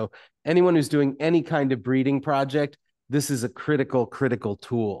varieties. So anyone who's doing any kind of breeding project, this is a critical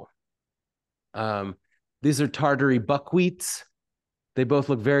tool. These are Tartary buckwheats. They both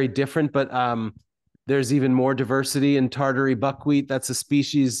look very different, but there's even more diversity in Tartary buckwheat. That's a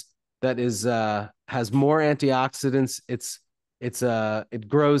species that has more antioxidants. It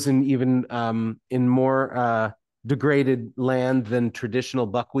grows in more degraded land than traditional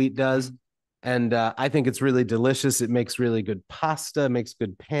buckwheat does. And I think it's really delicious. It makes really good pasta, makes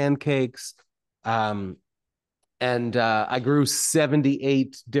good pancakes. And I grew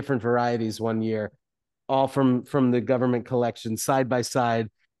 78 different varieties one year, all from the government collection, side by side,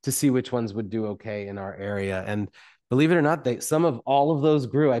 to see which ones would do okay in our area. And believe it or not, some of all of those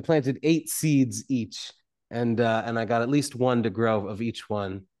grew. I planted 8 seeds each, and I got at least one to grow of each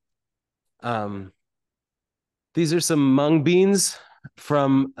one. These are some mung beans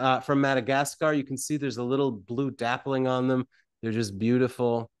from Madagascar. You can see there's a little blue dappling on them. They're just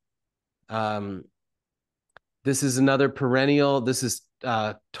beautiful. This is another perennial. This is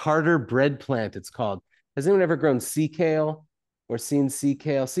tartar bread plant, it's called. Has anyone ever grown sea kale or seen sea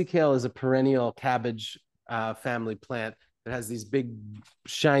kale? Sea kale is a perennial cabbage family plant that has these big,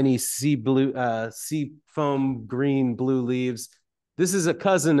 shiny sea foam green blue leaves. This is a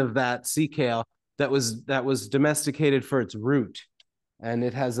cousin of that sea kale that was domesticated for its root. And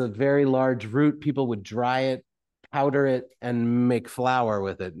it has a very large root. People would dry it, powder it, and make flour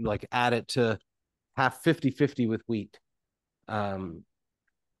with it, like add it to half 50-50 with wheat. Tartar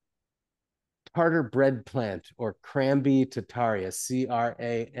bread plant, or Crambe tataria,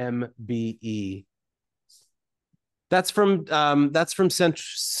 Crambe. That's from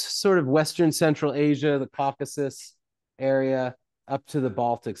sort of Western Central Asia, the Caucasus area, up to the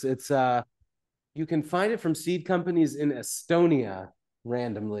Baltics. It's you can find it from seed companies in Estonia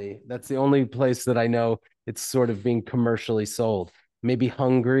randomly. That's the only place that I know it's sort of being commercially sold. Maybe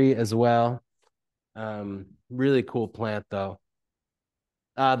Hungary as well. Really cool plant though.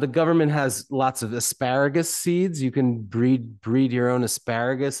 The government has lots of asparagus seeds. You can breed your own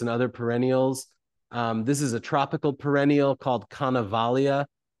asparagus and other perennials. This is a tropical perennial called Conavalia.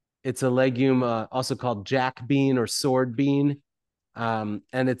 It's a legume also called jack bean or sword bean. And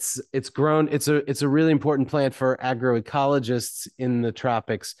it's grown. It's a really important plant for agroecologists in the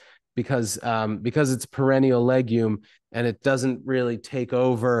tropics because it's perennial legume and it doesn't really take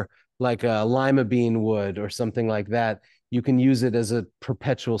over like a lima bean would or something like that. You can use it as a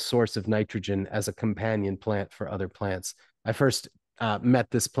perpetual source of nitrogen as a companion plant for other plants. I first met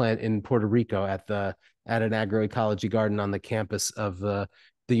this plant in Puerto Rico at an agroecology garden on the campus of the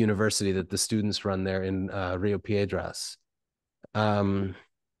university that the students run there in Rio Piedras.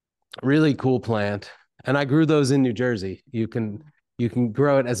 Really cool plant. And I grew those in New Jersey. you can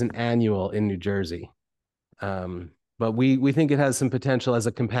grow it as an annual in New Jersey. But we think it has some potential as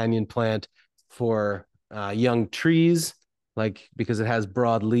a companion plant for young trees, like because it has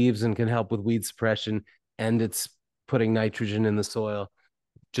broad leaves and can help with weed suppression, and it's putting nitrogen in the soil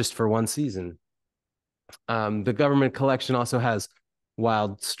just for one season. The government collection also has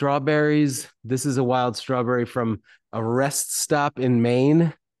wild strawberries. This is a wild strawberry from a rest stop in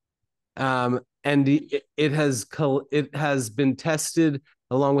Maine. And it has been tested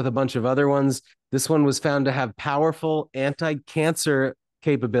along with a bunch of other ones. This one was found to have powerful anti-cancer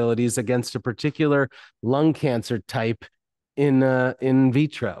capabilities against a particular lung cancer type in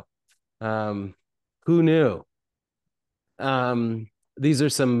vitro. Who knew? These are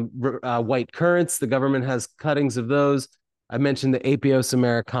some white currants. The government has cuttings of those. I mentioned the Apios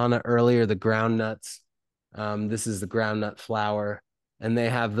americana earlier, the ground nuts. This is the groundnut flower, and they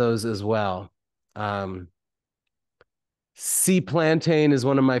have those as well. Sea plantain is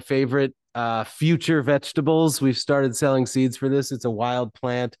one of my favorite future vegetables. We've started selling seeds for this. It's a wild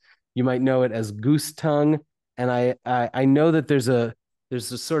plant. You might know it as goose tongue. And I know that there's a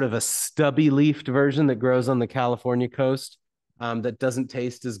sort of a stubby leafed version that grows on the California coast that doesn't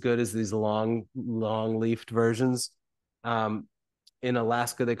taste as good as these long leafed versions. In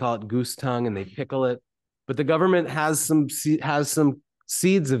Alaska, they call it goose tongue and they pickle it. But the government has some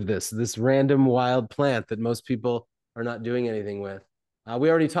seeds of this random wild plant that most people are not doing anything with. We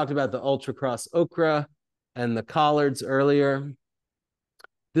already talked about the ultra cross okra and the collards earlier.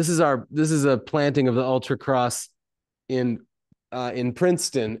 This is a planting of the ultra cross in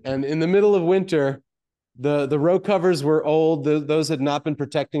Princeton, and in the middle of winter, the row covers were old. Those had not been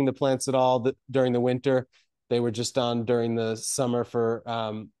protecting the plants at all during the winter. They were just on during the summer for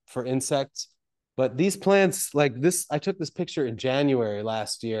insects. But these plants, like this, I took this picture in January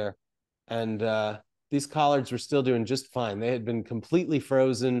last year, and these collards were still doing just fine. They had been completely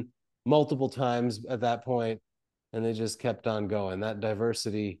frozen multiple times at that point, and they just kept on going. That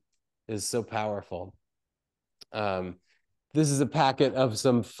diversity is so powerful. This is a packet of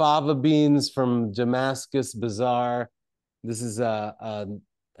some fava beans from Damascus Bazaar. This is a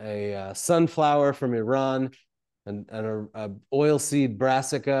sunflower from Iran and a oilseed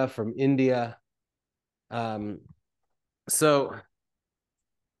brassica from India. So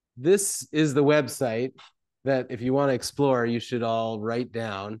this is the website that if you want to explore, you should all write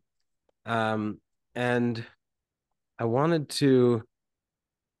down. And I wanted to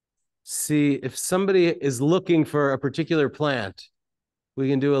see if somebody is looking for a particular plant, we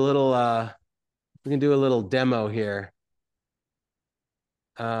can do a little demo here.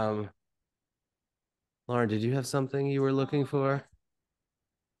 Lauren, did you have something you were looking for?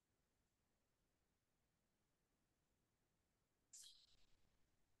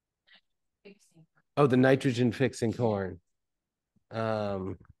 Oh, the nitrogen fixing corn.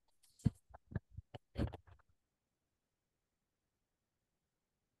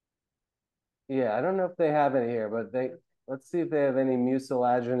 Yeah, I don't know if they have any here, but let's see if they have any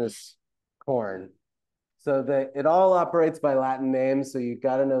mucilaginous corn. So it all operates by Latin names, so you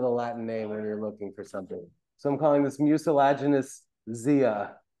got to know the Latin name when you're looking for something. So I'm calling this mucilaginous zea,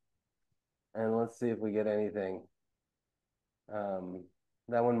 and let's see if we get anything.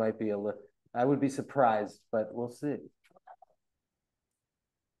 That one might be a little. I would be surprised, but we'll see.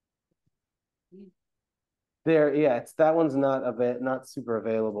 There, yeah, that one's not super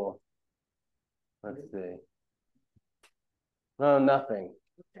available. Let's see. No, nothing.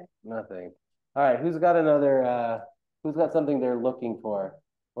 Okay. Nothing. All right, who's got something they're looking for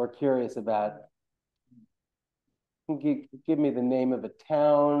or curious about? Give me the name of a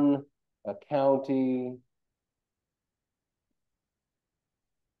town, a county.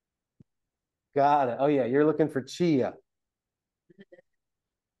 Got it. Oh yeah, you're looking for chia.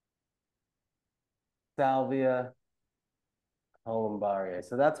 Salvia columbaria.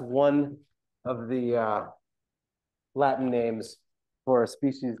 So that's one of the Latin names for a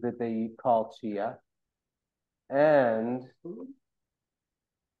species that they call chia. And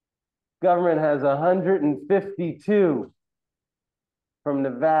government has 152 from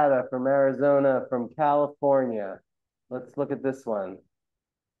Nevada, from Arizona, from California. Let's look at this one,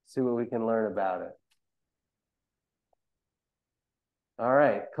 see what we can learn about it. All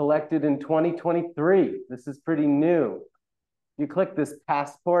right, collected in 2023. This is pretty new. You click this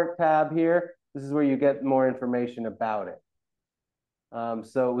passport tab here. This is where you get more information about it.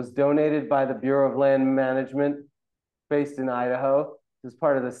 So it was donated by the Bureau of Land Management based in Idaho. This is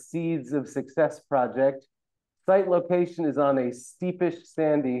part of the Seeds of Success project. Site location is on a steepish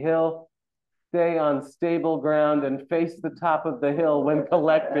sandy hill. Stay on stable ground and face the top of the hill when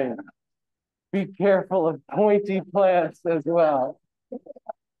collecting. Be careful of pointy plants as well.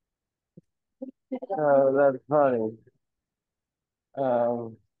 Oh, that's funny.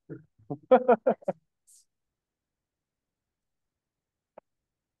 Um,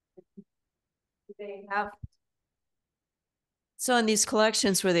 They have so in these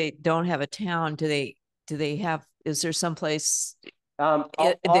collections where they don't have a town, do they have? Is there someplace? Do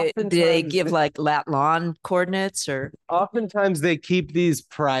they give like lat lawn coordinates or? Oftentimes they keep these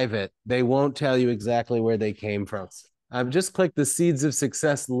private. They won't tell you exactly where they came from. I've just clicked the Seeds of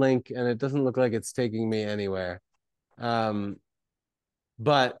Success link and it doesn't look like it's taking me anywhere. But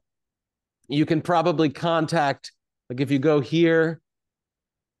you can probably contact, like if you go here,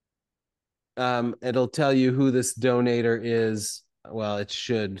 it'll tell you who this donator is. Well, it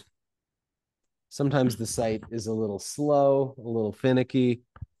should. Sometimes the site is a little slow, a little finicky,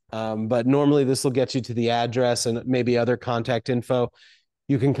 but normally this will get you to the address and maybe other contact info.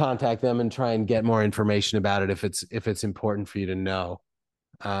 You can contact them and try and get more information about it if it's important for you to know.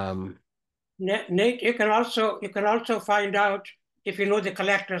 Nate, you can also find out if you know the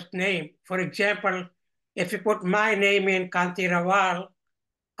collector's name. For example, if you put my name in Kanti Rawal,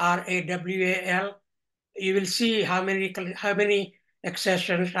 Rawal, you will see how many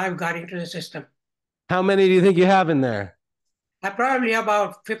accessions I've got into the system. How many do you think you have in there? I probably have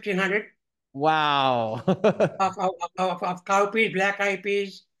about 1,500 Wow. of cowpeas, black eyed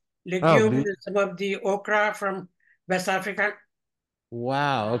peas, Oh, legumes, and some of the okra from West Africa.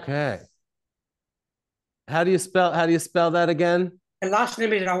 wow. Okay. How do you spell that again? The last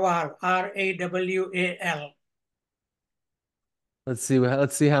name is Rawal, Rawal.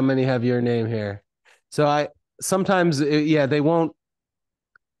 Let's see how many have your name here. So I sometimes yeah, they won't.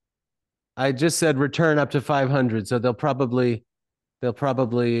 I just said return up to 500, so we'll probably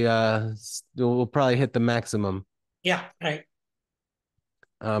hit the maximum. Yeah, right.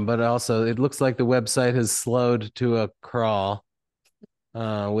 But also it looks like the website has slowed to a crawl,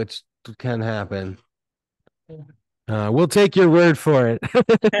 which can happen. We'll take your word for it.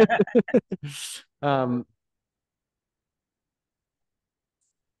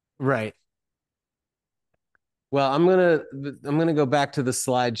 Right. Well, I'm gonna go back to the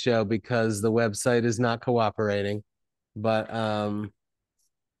slideshow because the website is not cooperating. But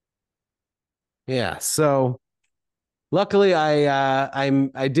yeah, so luckily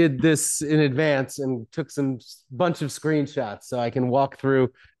I did this in advance and took some bunch of screenshots so I can walk through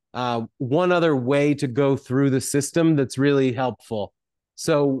one other way to go through the system that's really helpful.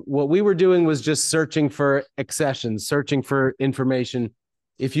 So what we were doing was just searching for accessions, searching for information.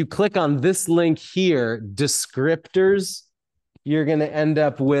 If you click on this link here, descriptors, you're going to end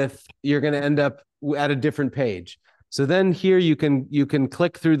up at a different page. So then here you can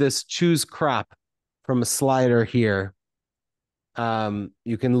click through this choose crop from a slider here.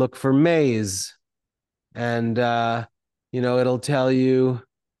 You can look for maize and it'll tell you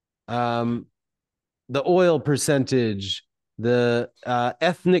the oil percentage, the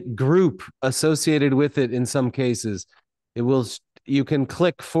ethnic group associated with it in some cases. You can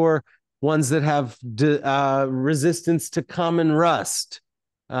click for ones that have resistance to common rust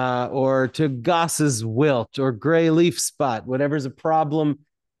or to Goss's wilt or gray leaf spot, whatever's a problem.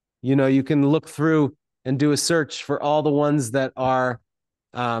 You can look through and do a search for all the ones that are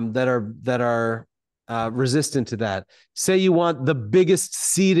resistant to that. Say you want the biggest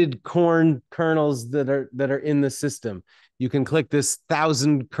seeded corn kernels that are in the system. You can click this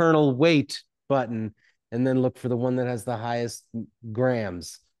 1,000 kernel weight button and then look for the one that has the highest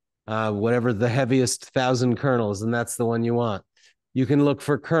grams, whatever the heaviest 1,000 kernels, and that's the one you want. You can look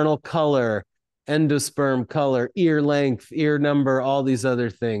for kernel color, endosperm color, ear length, ear number, all these other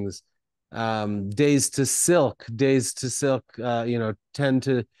things. Days to silk, 10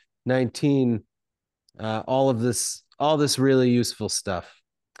 to 19, all this really useful stuff.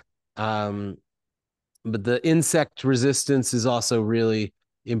 But the insect resistance is also really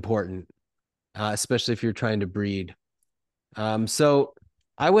important, especially if you're trying to breed. So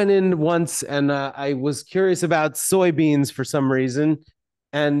I went in once and I was curious about soybeans for some reason.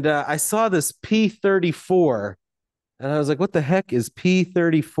 And I saw this P34 and I was like, what the heck is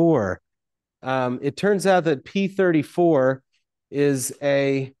P34? It turns out that P34 is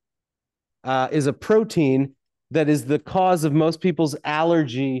a protein that is the cause of most people's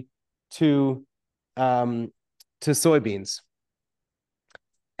allergy to soybeans.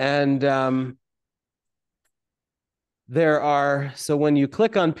 And so when you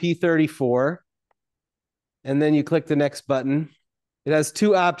click on P34 and then you click the next button, it has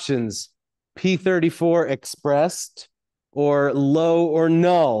two options, P34 expressed or low or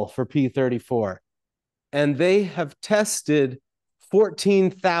null for P34. And they have tested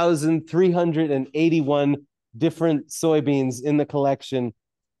 14,381 different soybeans in the collection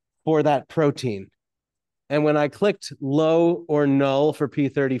for that protein. And when I clicked low or null for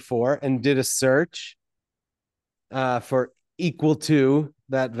P34 and did a search for equal to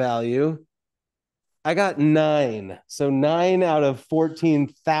that value, I got 9. So 9 out of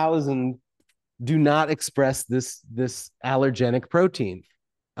 14,000 do not express this allergenic protein.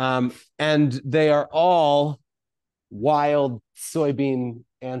 And they are all wild soybean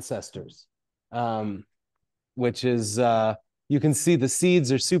ancestors, which is, you can see the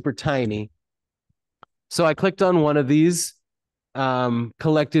seeds are super tiny. So I clicked on one of these,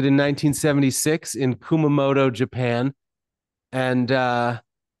 collected in 1976 in Kumamoto, Japan. And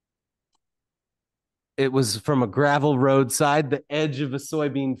it was from a gravel roadside, the edge of a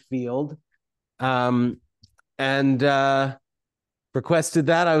soybean field. And requested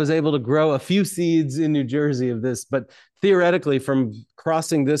that. I was able to grow a few seeds in New Jersey of this, but theoretically, from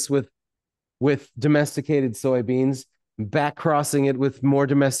crossing this with domesticated soybeans, back crossing it with more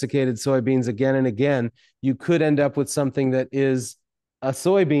domesticated soybeans again and again, you could end up with something that is a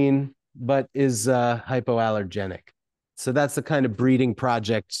soybean, but is hypoallergenic. So that's the kind of breeding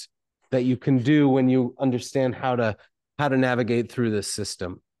project that you can do when you understand how to navigate through this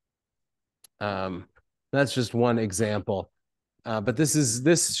system. That's just one example. But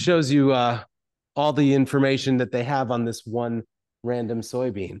this shows you all the information that they have on this one random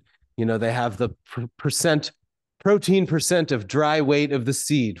soybean. You know, they have the protein percent of dry weight of the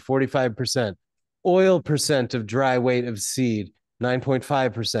seed, 45%, oil percent of dry weight of seed,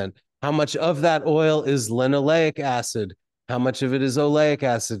 9.5%. How much of that oil is linoleic acid? How much of it is oleic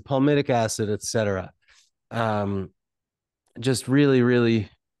acid, palmitic acid, etc. Just really, really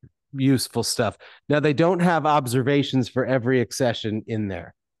useful stuff. Now, they don't have observations for every accession in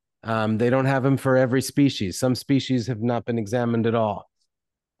there. They don't have them for every species. Some species have not been examined at all.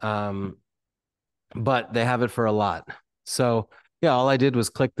 But they have it for a lot. So yeah, all I did was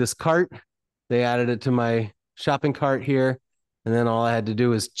click this cart. They added it to my shopping cart here. And then all I had to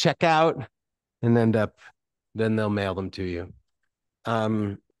do is check out and then they'll mail them to you.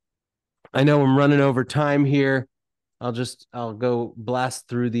 I know I'm running over time here. I'll go blast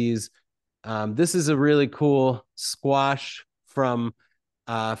through these. This is a really cool squash from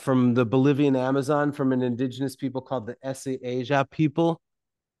the Bolivian Amazon, from an indigenous people called the Esi people.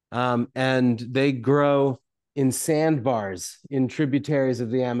 And they grow in sandbars in tributaries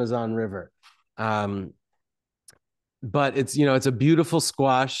of the Amazon River. But it's a beautiful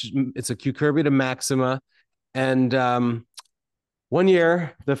squash. It's a Cucurbita maxima. And one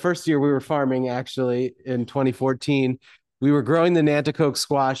year, the first year we were farming, actually in 2014, we were growing the Nanticoke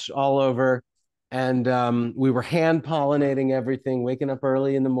squash all over, and we were hand pollinating everything, waking up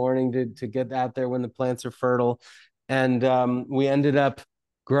early in the morning to get out there when the plants are fertile. And we ended up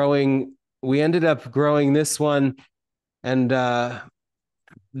growing this one, and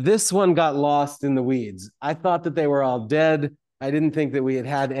this one got lost in the weeds. I thought that they were all dead. I didn't think that we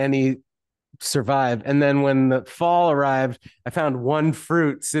had any survive. And then when the fall arrived, I found one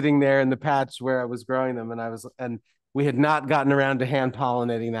fruit sitting there in the patch where I was growing them, and we had not gotten around to hand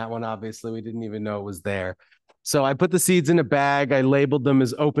pollinating that one. Obviously, we didn't even know it was there. So I put the seeds in a bag. I labeled them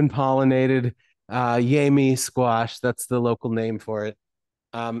as open pollinated Yami squash. That's the local name for it.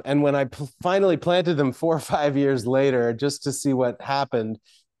 And when I finally planted them 4 or 5 years later, just to see what happened,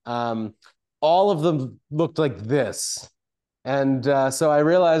 all of them looked like this. And so I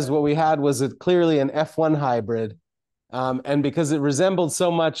realized what we had was clearly an F1 hybrid. And because it resembled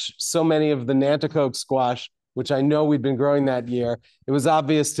so many of the Nanticoke squash, which I know we'd been growing that year, it was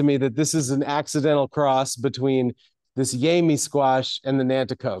obvious to me that this is an accidental cross between this Yami squash and the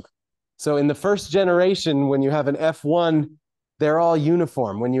Nanticoke. So in the first generation, when you have an F1, they're all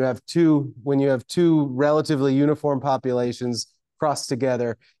uniform. When you have two relatively uniform populations crossed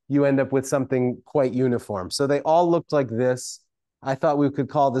together, you end up with something quite uniform. So they all looked like this. I thought we could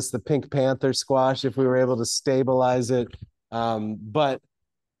call this the Pink Panther squash if we were able to stabilize it. But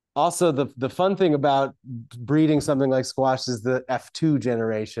also the fun thing about breeding something like squash is the F2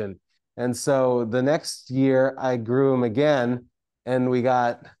 generation. And so the next year I grew them again, and we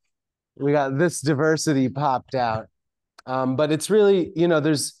got this diversity popped out. But it's really,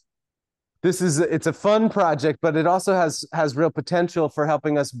 it's a fun project, but it also has real potential for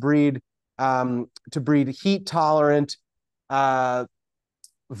helping us breed heat tolerant, vine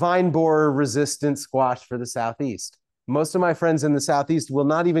borer resistant squash for the Southeast. Most of my friends in the Southeast will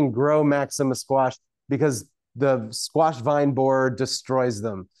not even grow Maxima squash because the squash vine borer destroys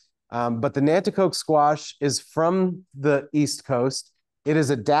them. But the Nanticoke squash is from the East Coast. It is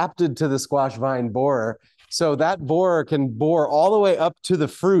adapted to the squash vine borer. So that borer can bore all the way up to the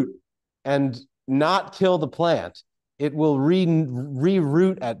fruit and not kill the plant. It will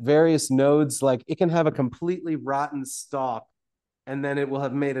reroot at various nodes. Like it can have a completely rotten stalk, and then it will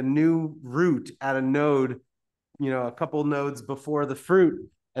have made a new root at a node, a couple nodes before the fruit,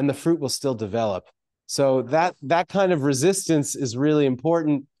 and the fruit will still develop. So that kind of resistance is really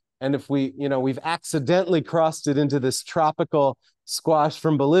important. And if we've accidentally crossed it into this tropical squash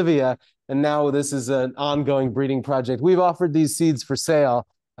from Bolivia, and now this is an ongoing breeding project. We've offered these seeds for sale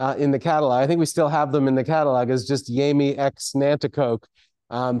in the catalog. I think we still have them in the catalog as just Yami X Nanticoke,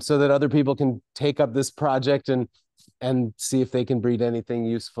 so that other people can take up this project and see if they can breed anything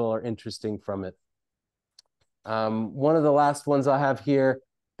useful or interesting from it. One of the last ones I have here,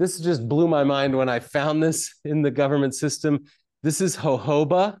 this just blew my mind when I found this in the government system. This is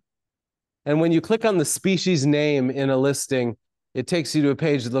jojoba. And when you click on the species name in a listing, it takes you to a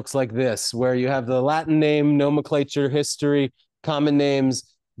page that looks like this, where you have the Latin name, nomenclature, history, common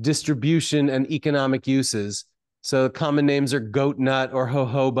names, distribution, and economic uses. So common names are goat nut or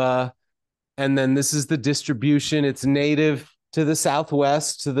jojoba. And then this is the distribution. It's native to the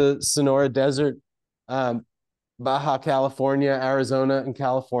Southwest, to the Sonora Desert, Baja California, Arizona, and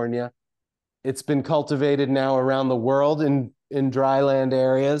California. It's been cultivated now around the world in dryland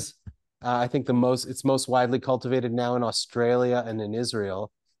areas. I think it's most widely cultivated now in Australia and in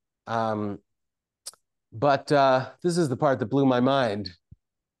Israel. But this is the part that blew my mind.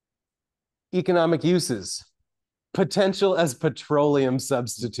 Economic uses, potential as petroleum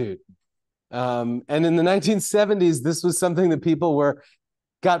substitute. And in the 1970s, this was something that people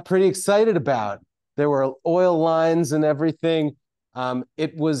got pretty excited about. There were oil lines and everything. Jojoba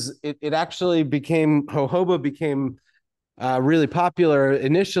became really popular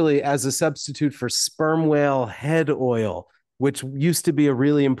initially as a substitute for sperm whale head oil, which used to be a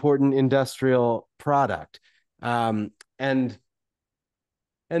really important industrial product. The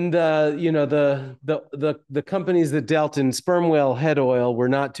companies that dealt in sperm whale head oil were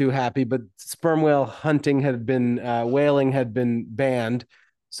not too happy, but sperm whale hunting whaling had been banned.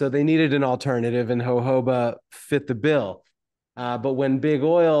 So they needed an alternative, and jojoba fit the bill. But when Big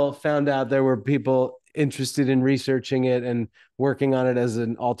Oil found out there were people interested in researching it and working on it as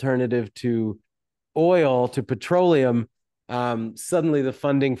an alternative to oil, to petroleum, suddenly the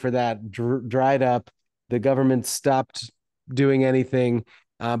funding for that dried up. The government stopped doing anything.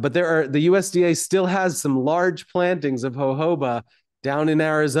 But the USDA still has some large plantings of jojoba down in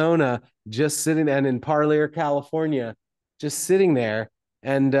Arizona, just sitting, and in Parlier, California, just sitting there.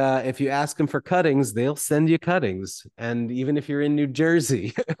 And if you ask them for cuttings, they'll send you cuttings. And even if you're in New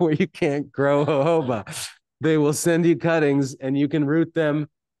Jersey, where you can't grow jojoba, they will send you cuttings, and you can root them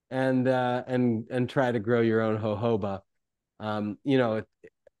and try to grow your own jojoba. I'm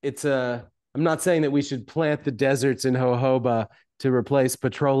not saying that we should plant the deserts in jojoba to replace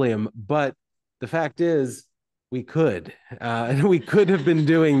petroleum, but the fact is, we could, and we could have been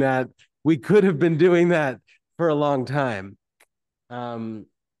doing that. We could have been doing that for a long time. Some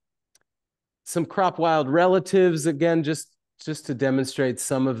crop wild relatives, again, just to demonstrate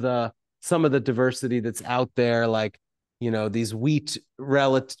some of the diversity that's out there, like these wheat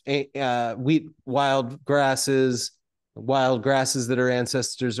wild grasses that are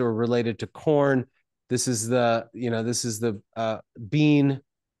ancestors or related to corn. This is the bean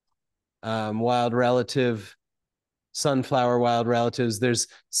wild relative, sunflower wild relatives. There's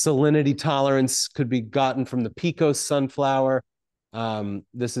salinity tolerance could be gotten from the Pecos sunflower.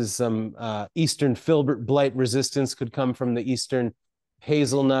 This is some eastern filbert blight resistance could come from the eastern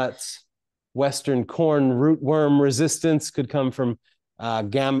hazelnuts. Western corn rootworm resistance could come from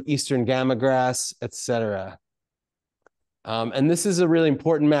eastern gamagrass, etc. And this is a really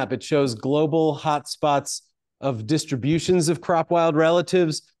important map. It shows global hotspots of distributions of crop wild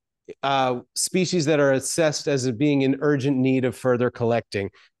relatives, species that are assessed as being in urgent need of further collecting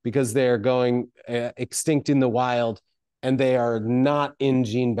because they are going extinct in the wild and they are not in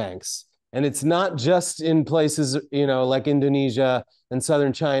gene banks. And it's not just in places, like Indonesia and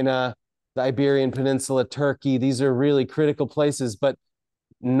southern China, the Iberian Peninsula, Turkey. These are really critical places, but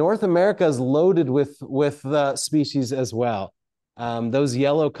North America is loaded with species as well. Those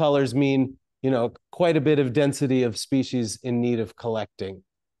yellow colors mean, quite a bit of density of species in need of collecting.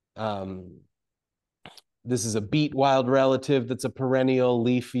 This is a beet wild relative that's a perennial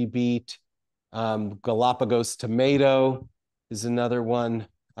leafy beet. Galapagos tomato is another one.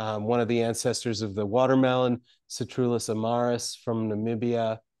 One of the ancestors of the watermelon, Citrullus amaris from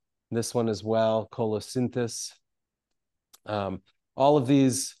Namibia. This one as well, Colocynthus. All of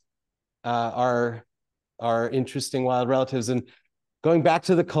these are interesting wild relatives. And going back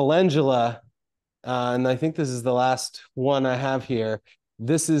to the calendula, and I think this is the last one I have here,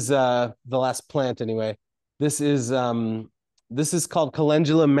 This is the last plant anyway. This is called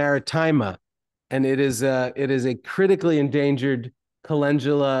Calendula maritima, and it is a critically endangered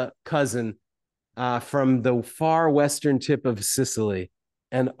calendula cousin from the far western tip of Sicily,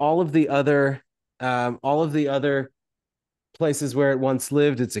 and all of the other places where it once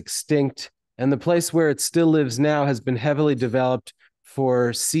lived, it's extinct, and the place where it still lives now has been heavily developed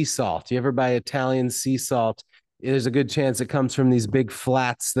for sea salt. You ever buy Italian sea salt? There's a good chance it comes from these big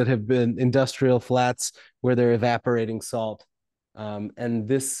flats that have been industrial flats where they're evaporating salt. And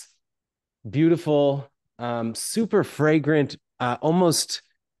this beautiful, super fragrant, almost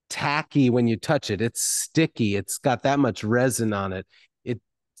tacky when you touch it. It's sticky. It's got that much resin on it. It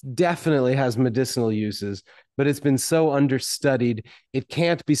definitely has medicinal uses, but it's been so understudied. It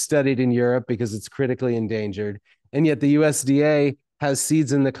can't be studied in Europe because it's critically endangered. And yet the USDA has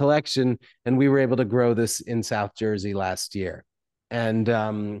seeds in the collection, and we were able to grow this in South Jersey last year. And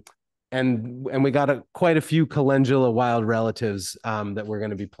we got quite a few calendula wild relatives that we're going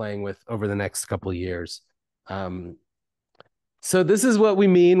to be playing with over the next couple of years. So this is what we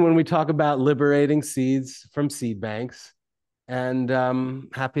mean when we talk about liberating seeds from seed banks, and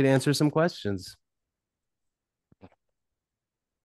happy to answer some questions.